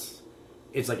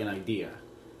it's like an idea,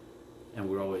 and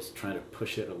we're always trying to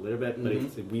push it a little bit.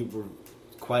 But we were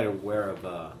quite aware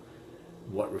of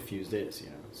what Refused is, you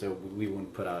know. So we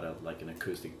wouldn't put out an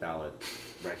acoustic ballad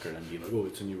record and be like, oh,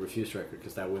 it's a new Refused record,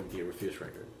 because that wouldn't be a Refused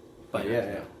record. But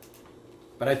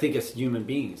But I think as human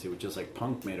beings, it was just like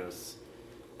punk made us,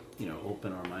 you know,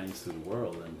 open our minds to the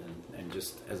world, and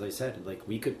just, as I said, like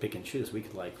we could pick and choose. We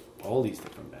could like all these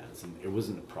different bands, and it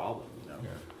wasn't a problem, you know. Yeah.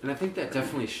 And I think that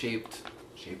definitely shaped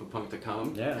Shape of Punk to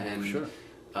come. Yeah, and, for sure.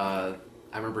 I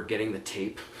remember getting the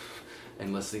tape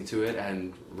and listening to it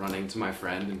and running to my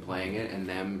friend and playing it, and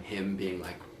him being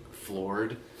like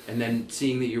floored. And then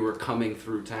seeing that you were coming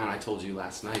through town, I told you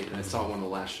last night, and I saw one of the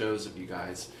last shows of you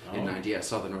guys in 90. I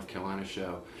saw the North Carolina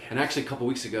show. And actually a couple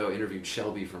weeks ago, interviewed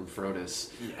Shelby from Frodis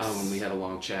when we had a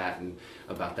long chat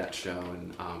about that show.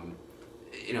 And,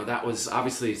 you know, that was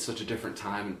obviously such a different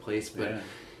time and place, but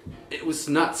it was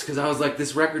nuts, because I was like,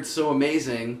 this record's so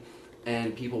amazing,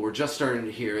 and people were just starting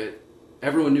to hear it.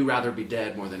 Everyone knew Rather Be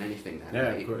Dead more than anything that night.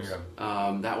 Yeah, of course.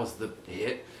 That was the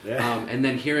hit. Yeah. And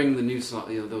then hearing the new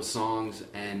those songs,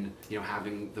 and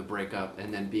having the breakup,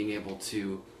 and then being able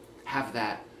to have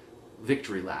that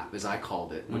victory lap, as I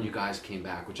called it, when you guys came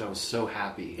back, which I was so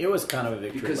happy. It was kind of a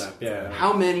victory lap. Yeah.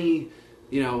 How many,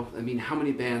 how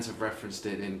many bands have referenced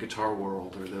it in Guitar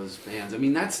World or those bands? I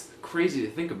mean, that's crazy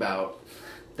to think about.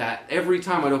 That every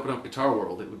time I'd open up Guitar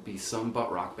World, it would be some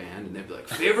butt rock band, and they'd be like,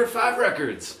 favorite 5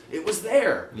 records. It was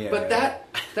there. Yeah, but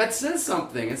that says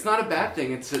something. It's not a bad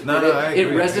thing. It's it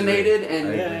resonated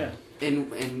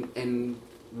and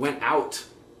went out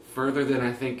further than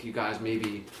I think you guys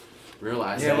maybe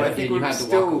realized. Yeah, but I think you had to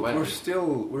walk away.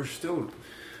 We're still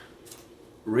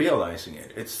realizing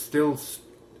it. It's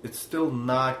still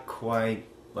not quite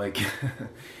like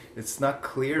it's not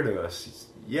clear to us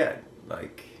yet.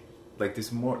 Like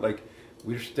this more like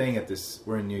we're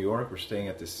in New York, we're staying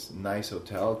at this nice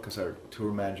hotel because our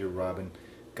tour manager Robin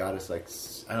got us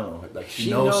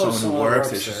she knows someone who works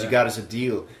there. She got us a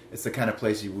deal. It's the kind of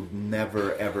place you would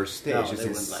never ever stay. It's just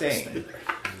insane.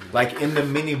 Like in the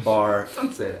mini bar,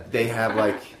 they have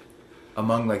like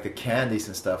among like the candies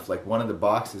and stuff, like one of the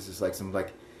boxes is like some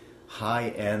like high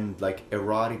end like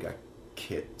erotica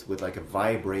kit with like a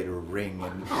vibrator ring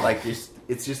and like it's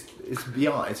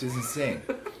beyond, it's just insane.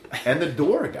 And the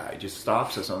door guy just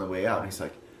stops us on the way out and he's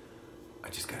like, I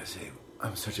just gotta say,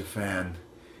 I'm such a fan.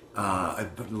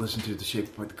 I've listened to The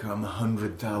Shape of the Come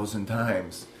 100,000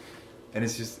 times, and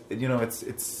it's just, you know,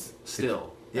 it's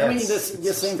still. Yeah, I mean, it's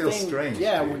the same still thing. strange.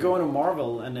 Yeah, dude. we're going to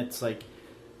Marvel, and it's like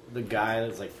the guy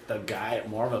at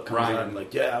Marvel comes Ryan. out and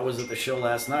like, yeah, I was at the show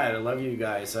last night. I love you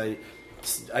guys. I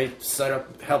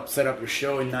helped set up your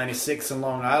show in '96 in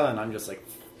Long Island. I'm just like,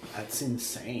 that's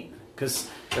insane. Because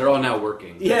They're all now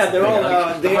working. yeah, they're all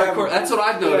the they hardcore. have, That's what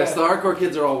I've noticed. Yeah. The hardcore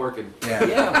kids are all working. Yeah.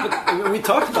 yeah, but we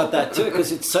talked about that too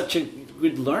because it's such a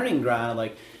good learning ground.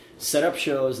 Like set up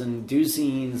shows and do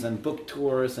zines and book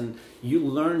tours, and you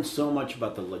learn so much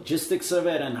about the logistics of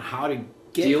it and how to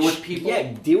Deal with people?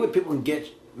 Yeah, deal with people and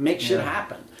make shit Yeah.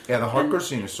 happen. Yeah, the hardcore And-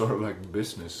 scene is sort of like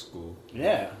business school.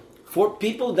 Yeah, for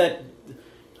people that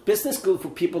business school for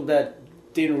people that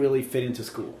didn't really fit into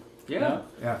school. you Yeah. know?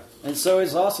 Yeah. And so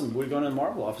it's awesome. We're going to the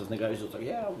Marvel office, and the guy's just like,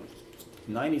 "Yeah,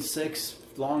 96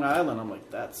 Long Island." I'm like,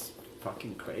 "That's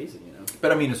fucking crazy," you know.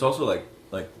 But I mean, it's also like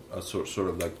a sort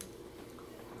of like,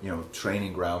 you know,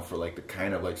 training ground for like the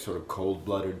kind of like sort of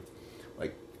cold-blooded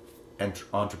like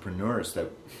entrepreneurs that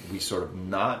we sort of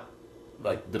not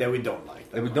like That we don't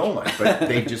like. that we don't like, but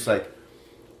they just like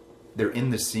they're in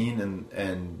the scene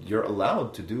and you're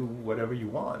allowed to do whatever you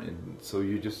want, and so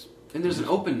you just And there's an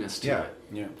openness to yeah it.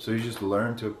 Yeah. So you just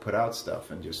learn to put out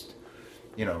stuff and just,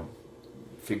 you know,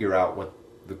 figure out what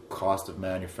the cost of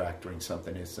manufacturing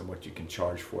something is and what you can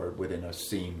charge for it within a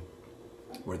scene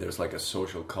where there's like a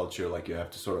social culture, like you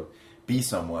have to sort of be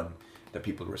someone that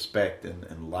people respect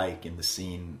and like in the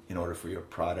scene in order for your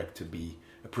product to be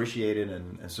appreciated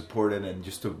and supported, and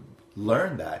just to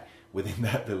learn that within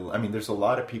that little, I mean, there's a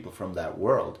lot of people from that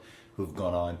world who've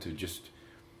gone on to just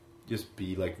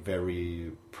be like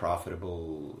very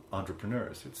profitable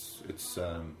entrepreneurs.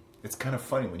 It's kind of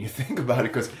funny when you think about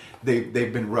it, because they've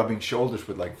been rubbing shoulders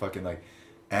with like fucking like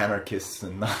anarchists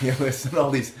and nihilists and all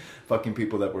these fucking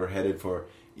people that were headed for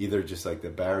either just like the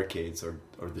barricades or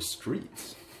the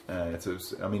streets.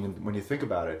 I mean, when you think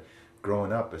about it,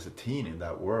 growing up as a teen in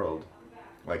that world,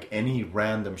 like any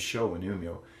random show in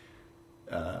Umeå,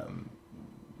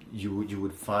 you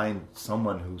would find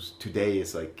someone who's today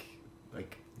is like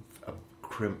a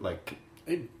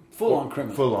Full on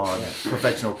criminal. full on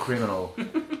professional criminal,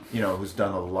 you know, who's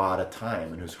done a lot of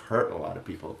time and who's hurt a lot of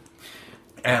people,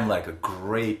 and like a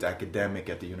great academic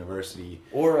at the university.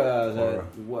 Or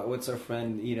what's our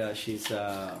friend Ida? She's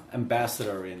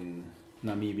ambassador in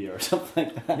Namibia or something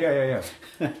like that.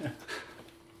 Yeah.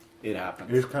 It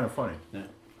happens. It's kind of funny. Yeah.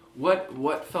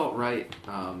 What felt right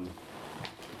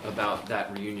about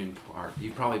that reunion part?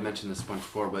 You probably mentioned this a bunch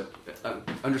before, but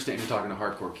understand you're talking to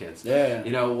hardcore kids. Yeah.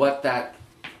 You know what that,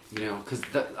 you know, because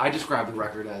I describe the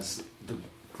record as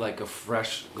like a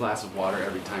fresh glass of water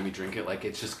every time you drink it. Like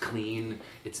it's just clean.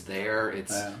 It's there.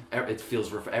 It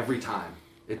feels every time.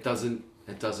 It doesn't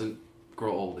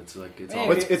grow old. It's like it's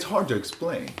all. It's hard to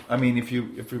explain. I mean, if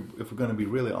we're going to be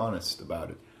really honest about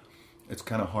it, it's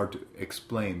kind of hard to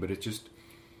explain. But it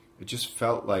just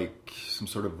felt like some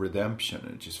sort of redemption.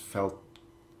 It just felt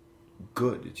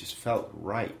good. It just felt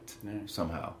right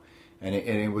somehow, and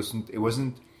it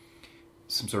wasn't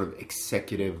some sort of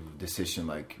executive decision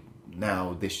like,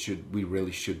 now we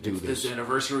really should do this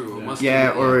anniversary. We must.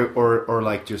 Yeah, do it. or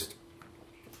like just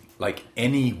like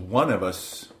any one of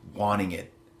us wanting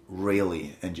it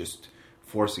really and just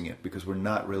forcing it, because we're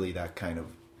not really that kind of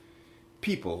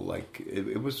people. Like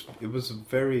it was a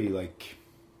very like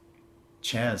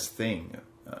chance thing.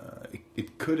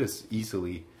 It could as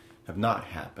easily have not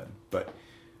happened, but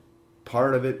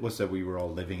part of it was that we were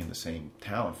all living in the same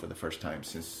town for the first time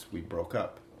since we broke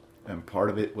up, and part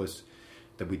of it was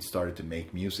that we'd started to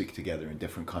make music together in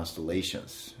different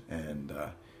constellations, and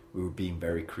we were being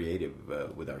very creative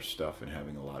with our stuff and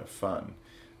having a lot of fun,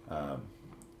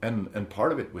 and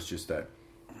part of it was just that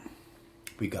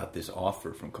we got this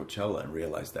offer from Coachella and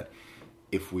realized that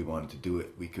if we wanted to do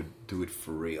it, we could do it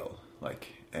for real. Like,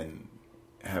 and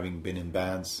having been in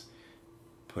bands,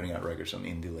 putting out records on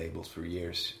indie labels for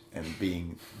years, and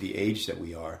being the age that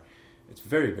we are, it's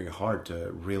very, very hard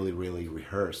to really, really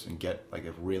rehearse and get like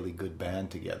a really good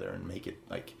band together and make it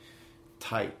like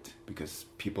tight, because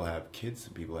people have kids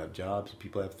and people have jobs and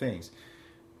people have things.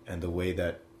 And the way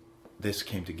that this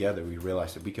came together, we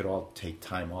realized that we could all take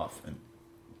time off and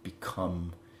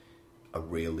become a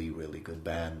really, really good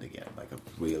band again, like a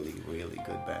really, really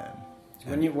good band.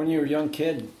 When you're a young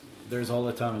kid, there's all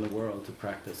the time in the world to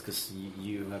practice because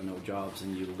you have no jobs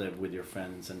and you live with your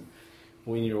friends. And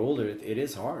when you're older, it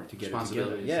is hard to get it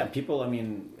together. Yeah, people. I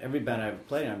mean, every band I've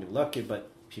played, I'm lucky,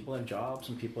 but people have jobs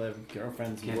and people have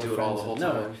girlfriends. Can't and do it all the whole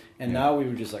time. No, and now we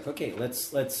were just like, okay,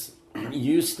 let's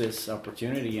use this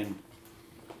opportunity and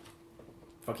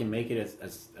fucking make it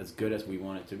as good as we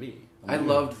want it to be. I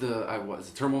loved the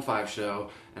Terminal 5 show,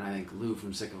 and I think Lou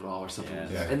from Sick of It All or something,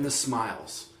 and the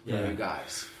smiles from you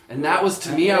guys. And that was,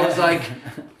 to me, I was like,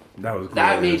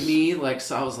 that made me like,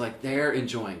 so I was like, they're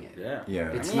enjoying it. Yeah.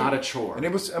 It's not a chore. And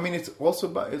it was, I mean, it's also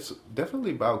about, it's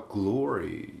definitely about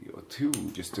glory too,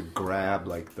 just to grab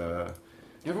like the...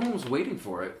 Everyone was waiting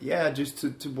for it. Yeah, just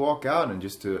to walk out and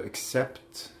just to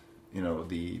accept, you know,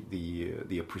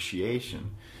 the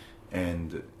appreciation.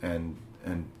 And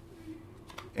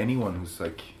anyone who's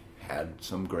like had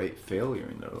some great failure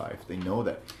in their life, they know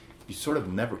that you sort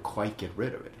of never quite get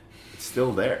rid of it. It's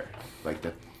still there, like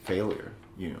that failure.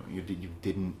 You know, you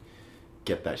didn't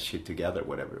get that shit together,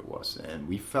 whatever it was. And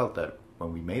we felt that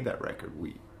when we made that record,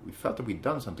 we felt that we'd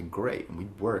done something great, and we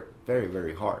worked very,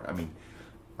 very hard. I mean,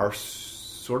 our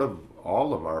sort of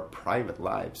all of our private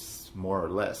lives, more or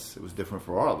less, it was different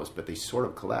for all of us, but they sort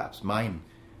of collapsed. Mine,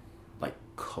 like,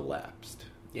 collapsed.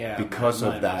 Yeah, because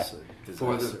of that.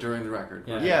 During the record.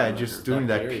 Yeah, just during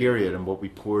that period and what we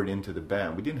poured into the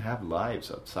band. We didn't have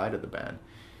lives outside of the band.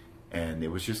 And it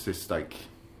was just this, like,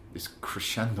 this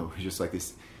crescendo. Just like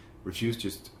this,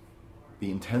 just the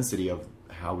intensity of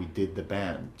how we did the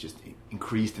band just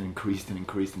increased and increased and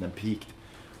increased and then peaked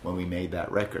when we made that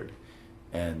record.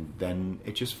 And then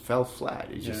it just fell flat.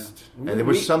 It just, and there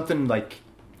was something like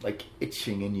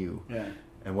itching in you. Yeah.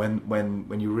 And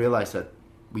when you realize that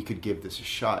we could give this a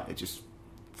shot, it just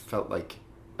felt like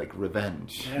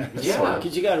revenge. Yeah,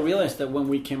 because you got to realize that when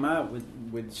we came out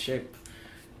with Shape,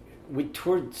 we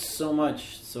toured so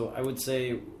much. So I would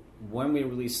say when we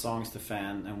released Songs to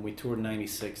Fan and we toured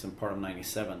 96 and part of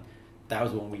 97, that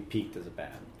was when we peaked as a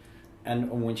band. And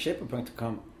when Shape of Punk to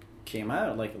Come came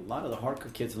out, like a lot of the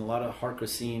hardcore kids and a lot of the hardcore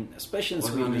scene, especially in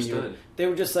Sweden and Europe, they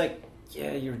were just like,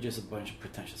 yeah, you're just a bunch of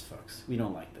pretentious fucks. We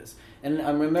don't like this. And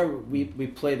I remember we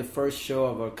played the first show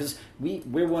of our... Because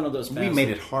we're one of those bands... We made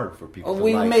it hard for people to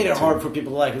like. We made it hard for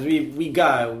people to like. Because we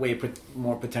got way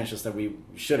more pretentious than we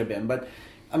should have been. But,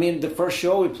 I mean, the first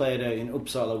show we played in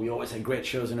Uppsala, we always had great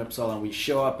shows in Uppsala. And we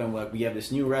show up and we have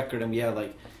this new record. And we have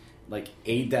like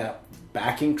 8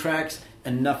 backing tracks.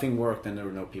 And nothing worked and there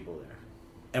were no people there.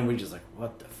 And we're just like,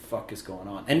 what the fuck is going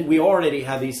on? And we already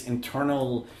had these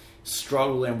internal...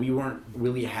 struggle, and we weren't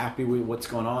really happy with what's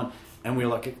going on, and we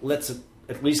were like, let's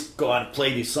at least go out and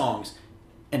play these songs,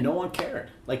 and no one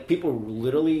cared. Like, people were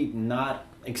literally not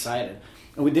excited.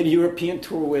 And we did a European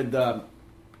tour with the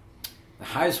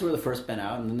Hives were the first band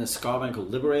out, and then the ska band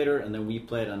called Liberator, and then we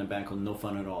played on a band called No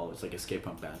Fun at All. It's like a skate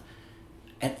punk band,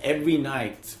 and every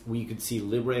night we could see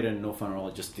Liberator and No Fun at All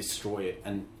just destroy it,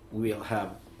 and we'll have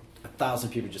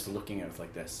 1,000 people just looking at us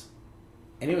like this.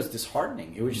 And it was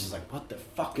disheartening. It was just like, what the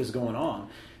fuck is going on?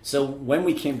 So when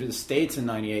we came to the States in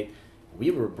 98,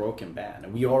 we were a broken band.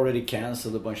 And we already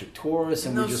canceled a bunch of tours.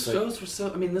 And those shows were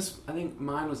so... I mean, I think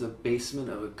mine was a basement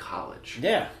of a college.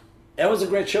 Yeah. That was a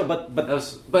great show, but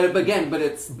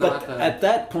it's not... at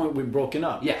that point, we'd broken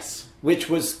up. Yes. Which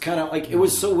was kind of like... It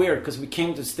was so weird, because we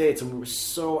came to the States, and we were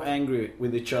so angry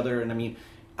with each other. And I mean,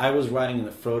 I was riding in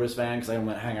the Frodo's van, because I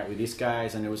went to hang out with these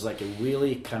guys, and it was like a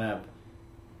really kind of...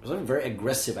 It was like a very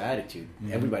aggressive attitude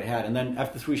everybody had. And then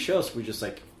after 3 shows, we're just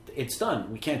like, it's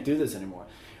done. We can't do this anymore.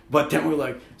 But then we're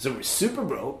like, so we're super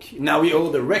broke. Now we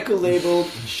owe the record label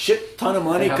shit ton of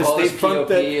money because they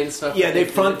fronted, they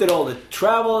fronted all the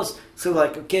travels. So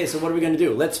like, okay, so what are we going to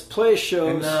do? Let's play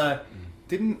shows. And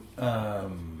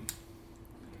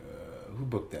who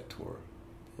booked that tour?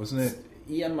 Wasn't it?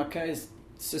 Ian Mackay's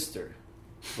sister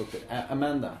booked it.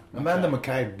 Amanda. Amanda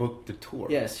Mackay booked the tour.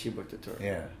 Yes, she booked the tour.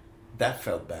 Yeah. That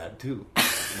felt bad too.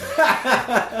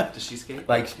 Does she skate?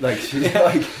 Like we're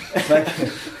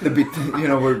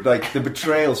like the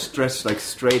betrayal stretched like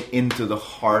straight into the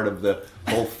heart of the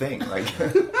whole thing. Like,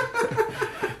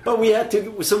 but we had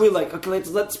to. So we were like, okay,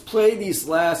 let's play these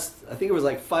last. I think it was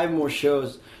like 5 more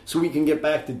shows, so we can get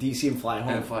back to DC and fly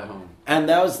home. And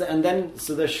that was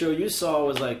so the show you saw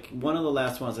was like one of the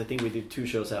last ones. I think we did 2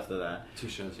 shows after that. 2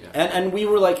 shows, yeah. And we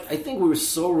were like, I think we were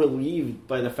so relieved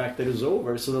by the fact that it was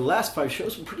over. So the last 5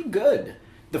 shows were pretty good.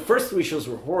 The first 3 shows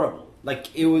were horrible.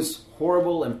 Like, it was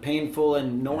horrible and painful,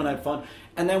 and no one had fun.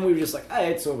 And then we were just like,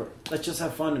 it's over. Let's just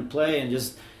have fun and play, and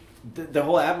just the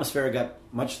whole atmosphere got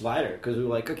much lighter because we were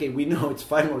like, okay, we know it's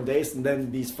 5 more days, and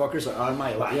then these fuckers are out of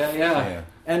my life. Yeah.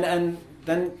 And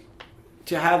then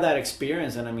to have that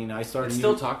experience, and I mean, I started... It's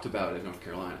still talked about in North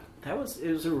Carolina. It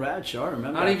was a rad show. I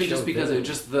remember. Not that even show just because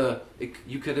vividly.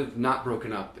 you could have not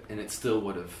broken up and it still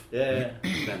would have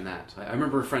been that. I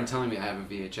remember a friend telling me I have a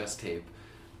VHS tape,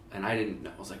 and I didn't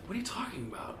know. I was like, "What are you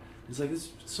talking about?" He's like, "This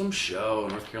is some show in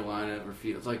North Carolina."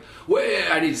 I was like, "Wait,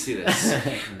 I need to see this."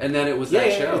 And then it was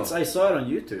that show. I saw it on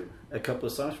YouTube. A couple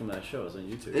of songs from that show is on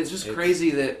YouTube. It's just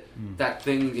crazy that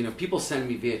thing, you know, people send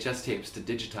me VHS tapes to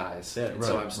digitize, and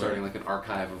so I'm starting like an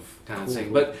archive of kind of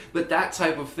thing. But that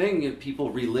type of thing, you know,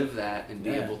 people relive that and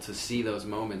be able to see those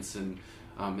moments, and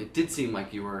it did seem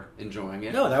like you were enjoying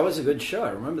it. No, that was a good show. I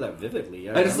remember that vividly.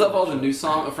 I just love all the new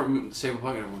songs from Save a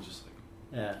Punk, and everyone's just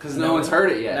like, because no one's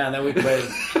heard it yet. And then we played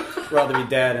Rather Be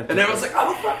Dead, and everyone's like,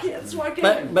 "Oh fuck yeah, that's why I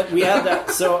came." But we had that.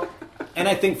 So, and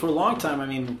I think for a long time, I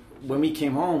mean, when we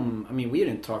came home, I mean, we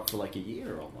didn't talk for like a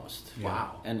year almost.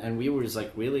 Wow. And we were just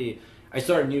like really. I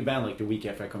started a new band like the week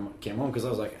after I came home because I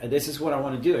was like, this is what I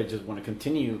want to do. I just want to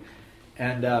continue,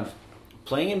 and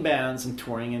playing in bands and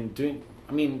touring and doing.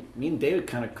 I mean, me and David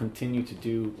kind of continued to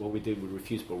do what we did with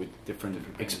Refused, but with different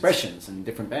expressions and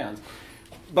different bands.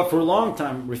 But for a long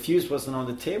time, Refused wasn't on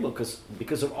the table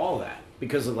because of all that,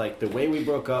 because of like the way we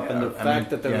broke up and the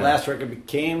fact that the last record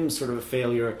became sort of a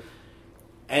failure,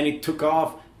 and it took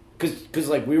off because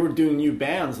like we were doing new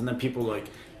bands, and then people were like,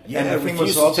 and the everything was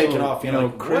Refused also taken off. You know,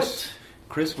 like,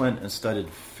 Chris went and studied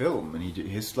film, and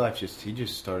his life he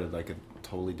just started like a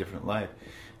totally different life.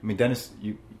 I mean, Dennis,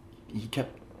 he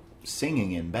kept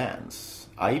singing in bands.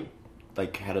 I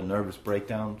like had a nervous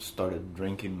breakdown, started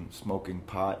drinking, smoking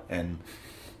pot, and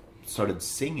started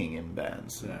singing in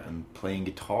bands and playing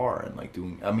guitar and like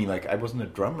doing. I mean, like I wasn't a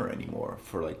drummer anymore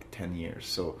for like 10 years,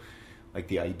 so like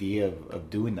the idea of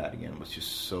doing that again was just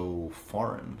so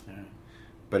foreign. Yeah.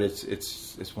 But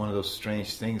it's one of those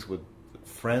strange things with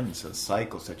friends and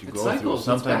cycles that you go through.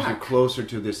 Sometimes you're closer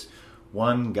to this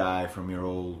one guy from your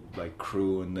old like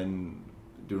crew, and then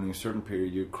during a certain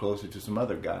period you're closer to some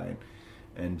other guy,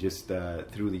 and just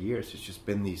through the years it's just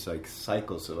been these like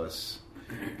cycles of us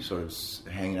sort of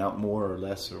hanging out more or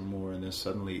less or more, and then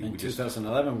suddenly in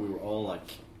 2011 we were all like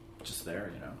just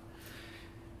there, you know.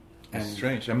 It's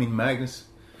strange. I mean, Magnus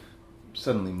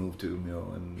suddenly moved to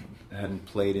Umeå and hadn't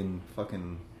played in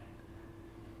fucking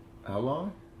how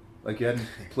long? Like you hadn't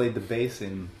played the bass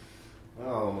in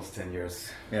almost 10 years.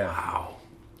 Yeah. Wow.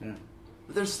 Yeah.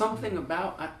 There's something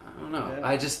about I don't know.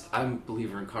 Yeah. I'm a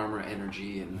believer in karma,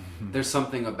 energy, and there's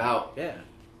something about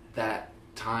that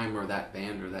time or that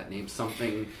band or that name.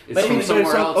 Something is but from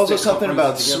somewhere else. Also something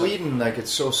about Sweden, like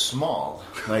it's so small.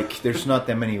 Like there's not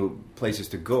that many places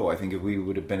to go. I think if we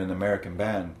would have been an American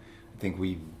band, I think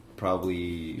we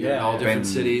probably all different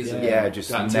cities.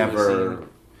 Just never.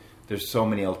 There's so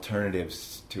many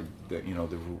alternatives to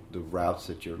the routes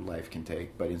that your life can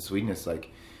take. But in Sweden, it's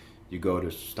like you go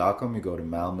to Stockholm, you go to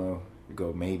Malmo, you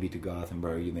go maybe to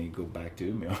Gothenburg, and then you go back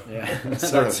to Umeå. Yeah,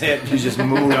 that's it. You just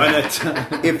move.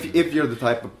 if you're the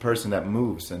type of person that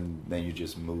moves, and then you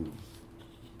just move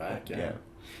back. Yeah.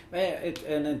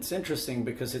 And it's interesting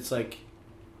because it's like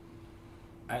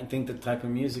I think the type of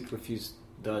music Refused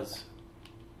does.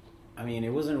 I mean, it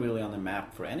wasn't really on the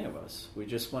map for any of us. We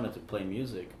just wanted to play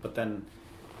music. But then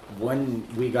when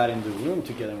we got in the room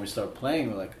together and we started playing,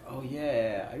 we're like, oh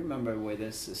yeah, I remember why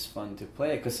this is fun to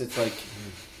play. Because it's like,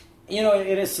 you know,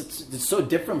 it's so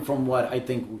different from what I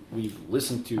think we've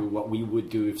listened to, what we would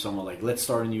do if someone like, let's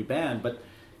start a new band. But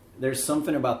there's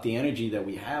something about the energy that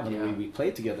we have and the way we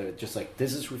play together. It's just like,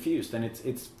 this is Refused. And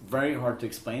it's very hard to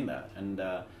explain that. And,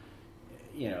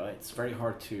 you know, it's very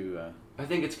hard to... I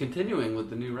think it's continuing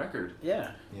with the new record.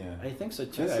 Yeah, I think so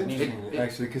too. That's interesting,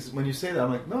 actually, because when you say that,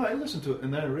 I'm like, no, I listen to it,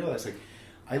 and then I realize, like,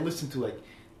 I listen to like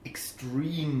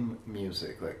extreme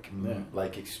music,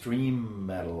 like extreme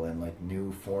metal, and like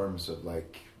new forms of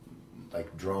like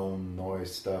drone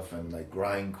noise stuff, and like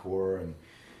grindcore and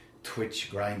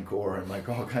Twitch grindcore, and like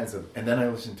all kinds of. And then I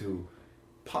listen to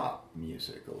pop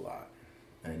music a lot,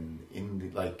 and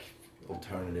indie, like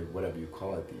alternative, whatever you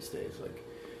call it these days, like.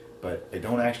 But I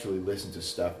don't actually listen to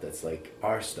stuff that's like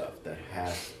our stuff that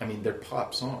has. I mean, they're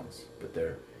pop songs, but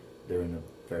they're in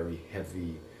a very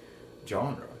heavy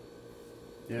genre.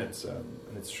 Yeah,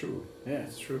 and it's true. Yeah,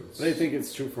 it's true. But I think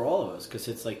it's true for all of us because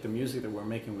it's like the music that we're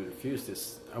making with Refused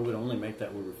is. I would only make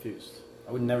that with Refused.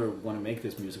 I would never want to make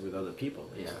this music with other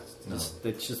people.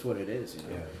 It's just what it is. You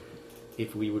know,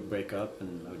 if we would break up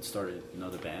and I would start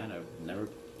another band, I would never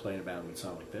play in a band with a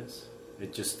song like this.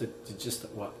 It's just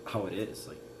how it is.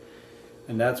 Like.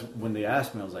 And that's when they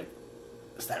asked me, I was like,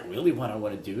 is that really what I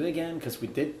want to do again? Because we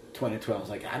did 2012. I was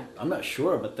like, I'm not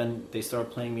sure. But then they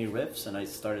started playing me riffs and I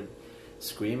started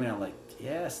screaming. I'm like,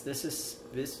 yes, this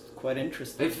is quite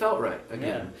interesting. It felt right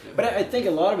again. Yeah. But I think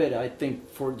a lot of it, I think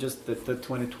for just the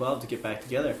 2012 to get back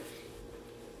together,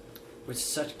 we're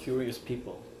such curious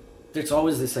people. There's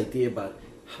always this idea about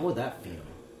how would that feel?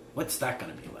 What's that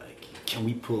going to be like? Can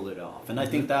we pull it off? And I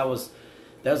think that was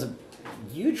a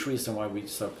huge reason why we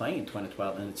started playing in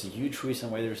 2012, and it's a huge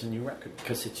reason why there's a new record,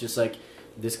 because it's just like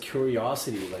this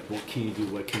curiosity, like what can you do,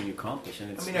 what can you accomplish?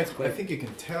 And it's, I think you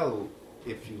can tell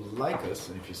if you like us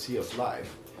and if you see us live.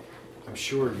 I'm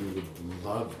sure you would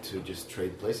love to just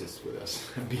trade places with us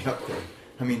and be up there.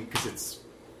 I mean, because it's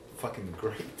fucking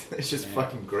great. It's just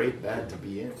fucking great band to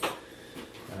be in.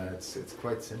 It's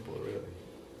quite simple, really.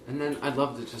 And then I'd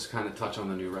love to just kind of touch on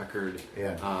the new record.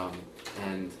 Yeah.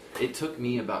 And it took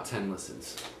me about 10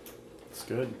 listens. It's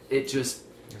good.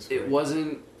 It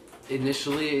wasn't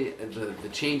initially the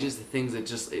changes, the things that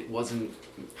just, it wasn't.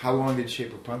 How long did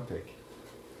Shape of Punk take?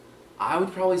 I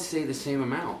would probably say the same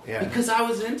amount. Yeah. Because I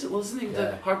was into listening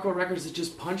to hardcore records that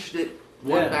just punched it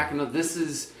one back and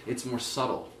it's more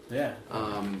subtle. Yeah.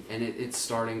 And it's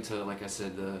starting to, like I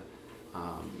said,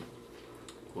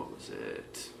 what was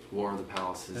it? War of the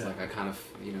Palaces. Yeah. Like I kind of,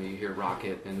 you hear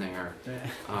Rocket in there.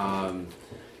 Yeah.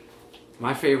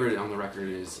 My favorite on the record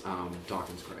is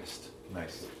Dawkins Christ.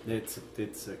 Nice. It's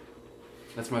a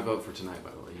That's my vote for tonight, by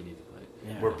the way. You need to play it.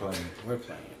 yeah. We're playing. We're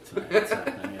playing it tonight. It's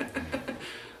happening,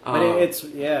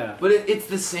 yeah. But it's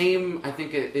the same. I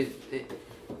think I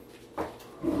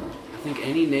think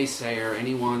any naysayer,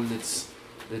 anyone that's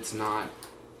not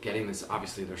getting this,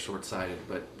 obviously they're short-sighted,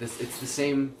 but it's the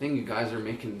same thing. You guys are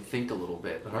making think a little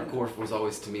bit. Hardcore was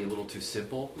always to me a little too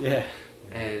simple. Yeah.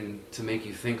 And to make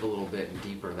you think a little bit and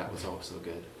deeper, that was also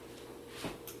good.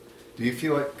 Do you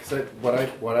feel like, because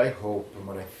what I hope and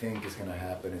what I think is going to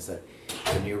happen is that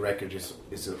the new record is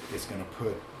going to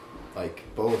put like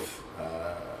both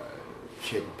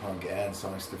Shape of Punk and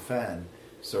Songs to Fan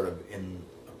sort of in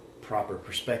a proper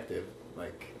perspective,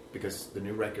 like, because the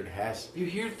new record has, you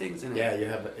hear things in it. Yeah,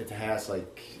 it has,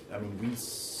 like, I mean, we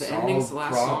the ending's the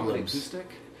last song, the acoustic.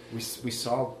 We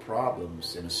solve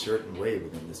problems in a certain way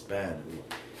within this band.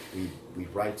 We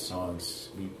write songs.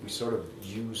 We sort of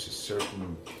use a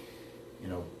certain,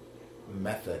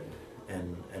 method,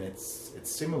 and it's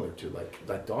similar to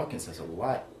like Dawkins has a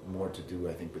lot more to do,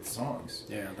 I think, with songs.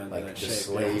 Yeah, than like that the Shape,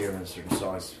 Slayer and certain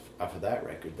songs off of that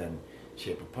record than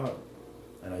Shape of Punk.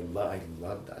 And I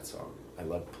love that song. I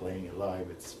love playing it live.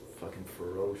 It's fucking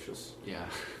ferocious. Yeah.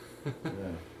 Yeah.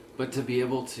 But to be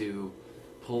able to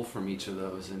pull from each of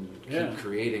those and keep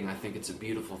creating, I think it's a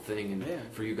beautiful thing. And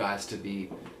for you guys to be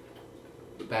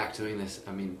back doing this,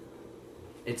 I mean,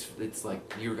 it's like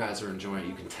you guys are enjoying it.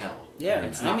 You can tell. Yeah, and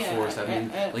it's not forced. I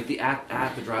mean, like the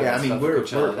at the drive-in I mean, stuff with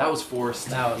Coachella, that was forced.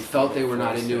 You felt they were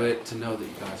not forced, into it. To know that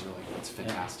you guys are like, that's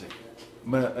fantastic.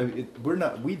 But we're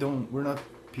not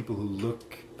people who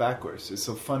look backwards. It's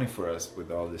so funny for us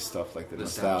with all this stuff, like the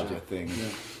nostalgia thing,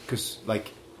 because like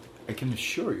I can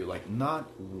assure you, like not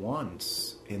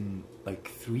once in like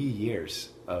 3 years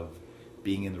of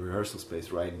being in the rehearsal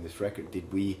space writing this record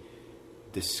did we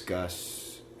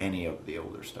discuss any of the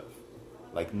older stuff.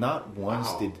 Like not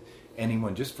once did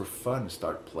anyone just for fun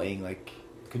start playing, like,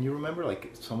 can you remember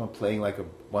like someone playing like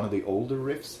one of the older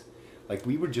riffs? Like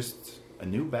we were just a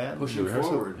new band pushing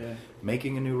forward,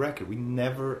 making a new record. We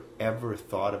never ever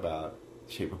thought about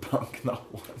Shape of Punk,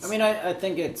 not once. I mean, I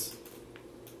think it's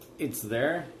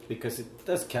there because it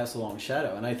does cast a long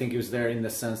shadow, and I think it was there in the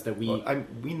sense that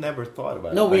we never thought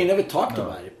about it. No, we never talked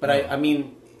about it. But I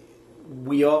mean,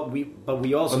 we also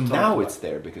talked now about it's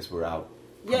there because we're out.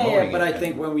 Yeah. But I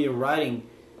think when we were writing,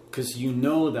 because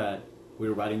that we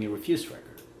were writing the Refused record.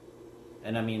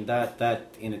 And I mean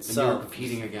that in itself, and you're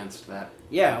competing against that.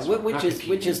 Yeah, which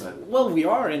is well, we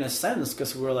are in a sense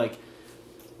because we're like,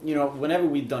 whenever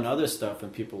we've done other stuff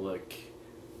and people are like,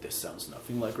 this sounds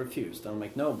nothing like Refused. I'm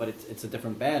like, no, but it's a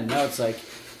different band. Now it's like,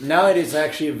 now it is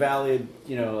actually a valid,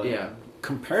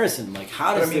 comparison. Like,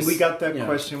 how does this? We got that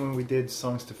question when we did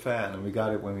Songs to Fan, and we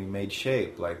got it when we made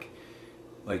Shape. Like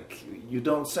you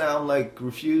don't sound like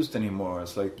Refused anymore.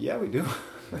 It's like, yeah, we do.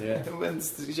 Yeah,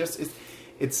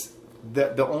 it's.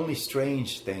 The only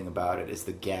strange thing about it is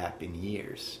the gap in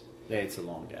years. Yeah, it's a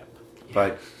long gap.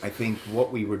 But I think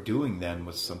what we were doing then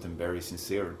was something very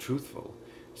sincere and truthful.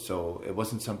 So it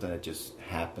wasn't something that just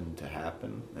happened to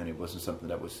happen, and it wasn't something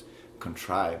that was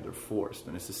contrived or forced.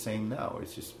 And it's the same now.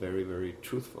 It's just very, very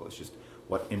truthful. It's just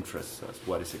what interests us,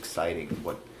 what is exciting,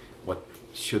 what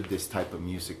should this type of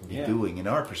music be doing in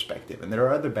our perspective. And there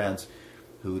are other bands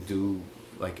who do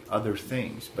like other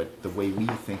things, but the way we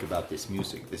think about this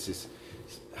music, this is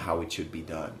how it should be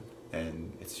done,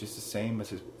 and it's just the same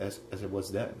as it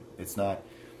was then. It's not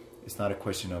a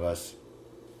question of us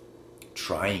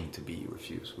trying to be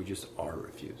refused. We just are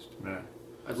refused. Yeah.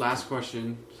 Last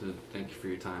question. So thank you for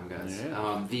your time, guys.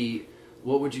 Yeah.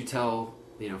 What would you tell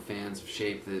fans of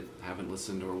Shape that haven't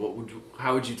listened, or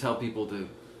how would you tell people to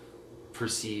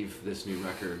perceive this new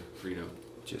record, Freedom?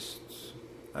 Just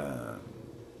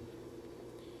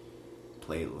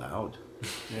play it loud.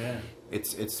 Yeah.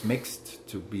 It's mixed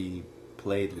to be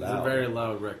played It's loud. a very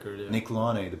loud record. Yeah. Nick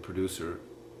Launay, the producer,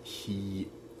 he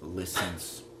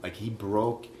listens. Like he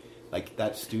broke, like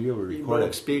that studio we He recorded.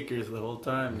 broke speakers the whole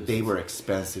time. They were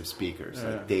expensive speakers. Yeah.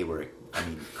 Like they were,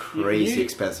 crazy You-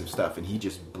 expensive stuff, and he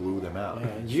just blew them out. Yeah,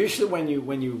 usually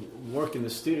when you work in the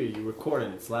studio, you record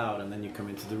and it's loud, and then you come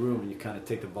into the room and you kind of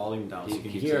take the volume down so you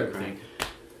can Keeps hear it everything.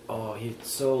 Oh, he's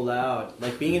so loud.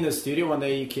 Like being in the studio one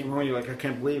day, you came home and you're like, I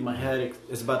can't believe my head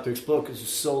is about to explode because it's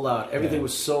so loud. Everything Yeah.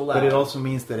 was so loud. But it also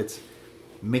means that it's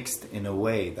mixed in a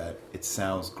way that it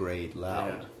sounds great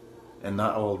loud. Yeah. And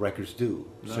not all records do.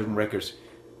 No. Certain records,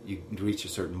 you reach a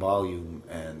certain volume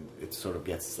and it sort of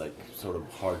gets like sort of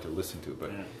hard to listen to.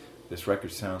 But Yeah. this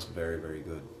record sounds very, very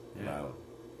good Yeah. loud.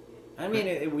 I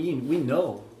mean, we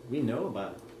know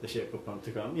about the shape of punk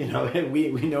to come. You know, we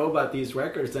know about these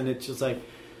records, and it's just like,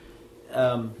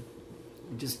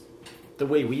 just the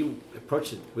way we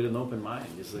approach it with an open mind,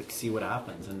 just like see what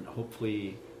happens, and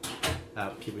hopefully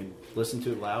people listen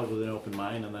to it loud with an open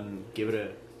mind, and then give it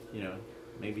a,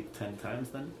 maybe 10 times.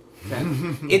 Then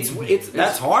it's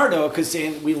that's hard though, because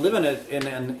we live in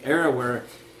an era where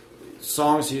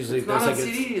songs usually It's not there's on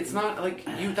like CD. It's not like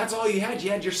you. That's all you had. You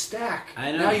had your stack.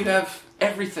 I know. Now you have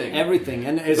everything. everything,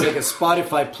 and it's like a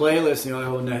Spotify playlist.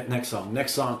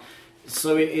 Next song.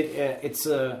 So it's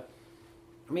a.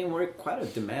 I mean, we're quite a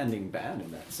demanding band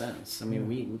in that sense. I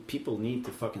mean, people need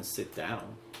to fucking sit down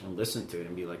and listen to it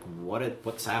and be like,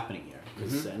 what's happening here?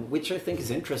 And which I think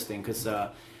is interesting because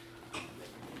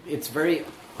it's very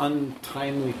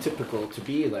untimely, typical to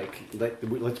be like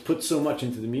let's put so much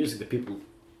into the music that people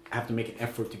have to make an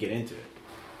effort to get into it.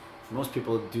 Most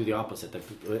people do the opposite. They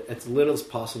put as little as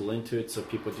possible into it so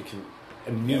people can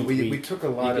immediately. We took a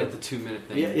You lot get of the 2-minute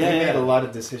thing. Yeah, we made a lot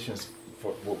of decisions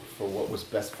for what was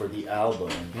best for the album,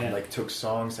 and Yeah. like took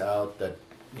songs out that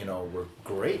were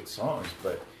great songs,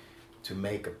 but to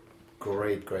make a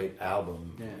great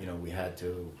album, Yeah. we had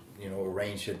to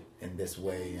arrange it in this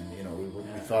way, and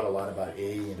we thought a lot about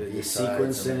A and the B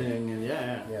sides sequencing and, and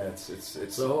yeah. yeah, it's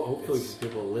So hopefully it's-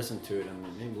 people listen to it and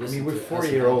maybe I listen mean, to we're it as an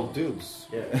 40-year-old album. dudes.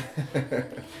 Yeah.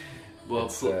 Well,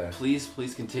 It's,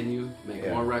 please continue. Make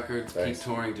yeah, more records. thanks. Keep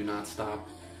touring. Do not stop.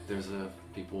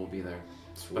 People will be there,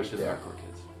 especially the Yeah. hardcore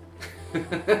kids.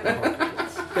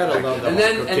 Gotta love the And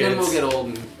then hardcore we'll kids. get old.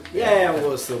 And Yeah,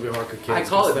 we'll still be hardcore kids. I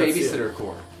call it because that's babysitter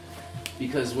core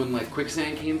because when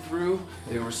Quicksand came through,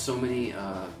 there were so many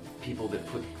people that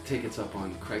put tickets up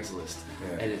on Craigslist,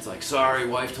 Yeah. and it's like, sorry,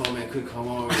 wife told me I couldn't come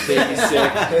over. Baby's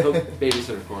sick.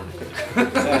 Babysitter core.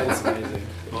 That is amazing.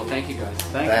 Well, thank you guys.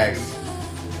 Thank you. Thanks.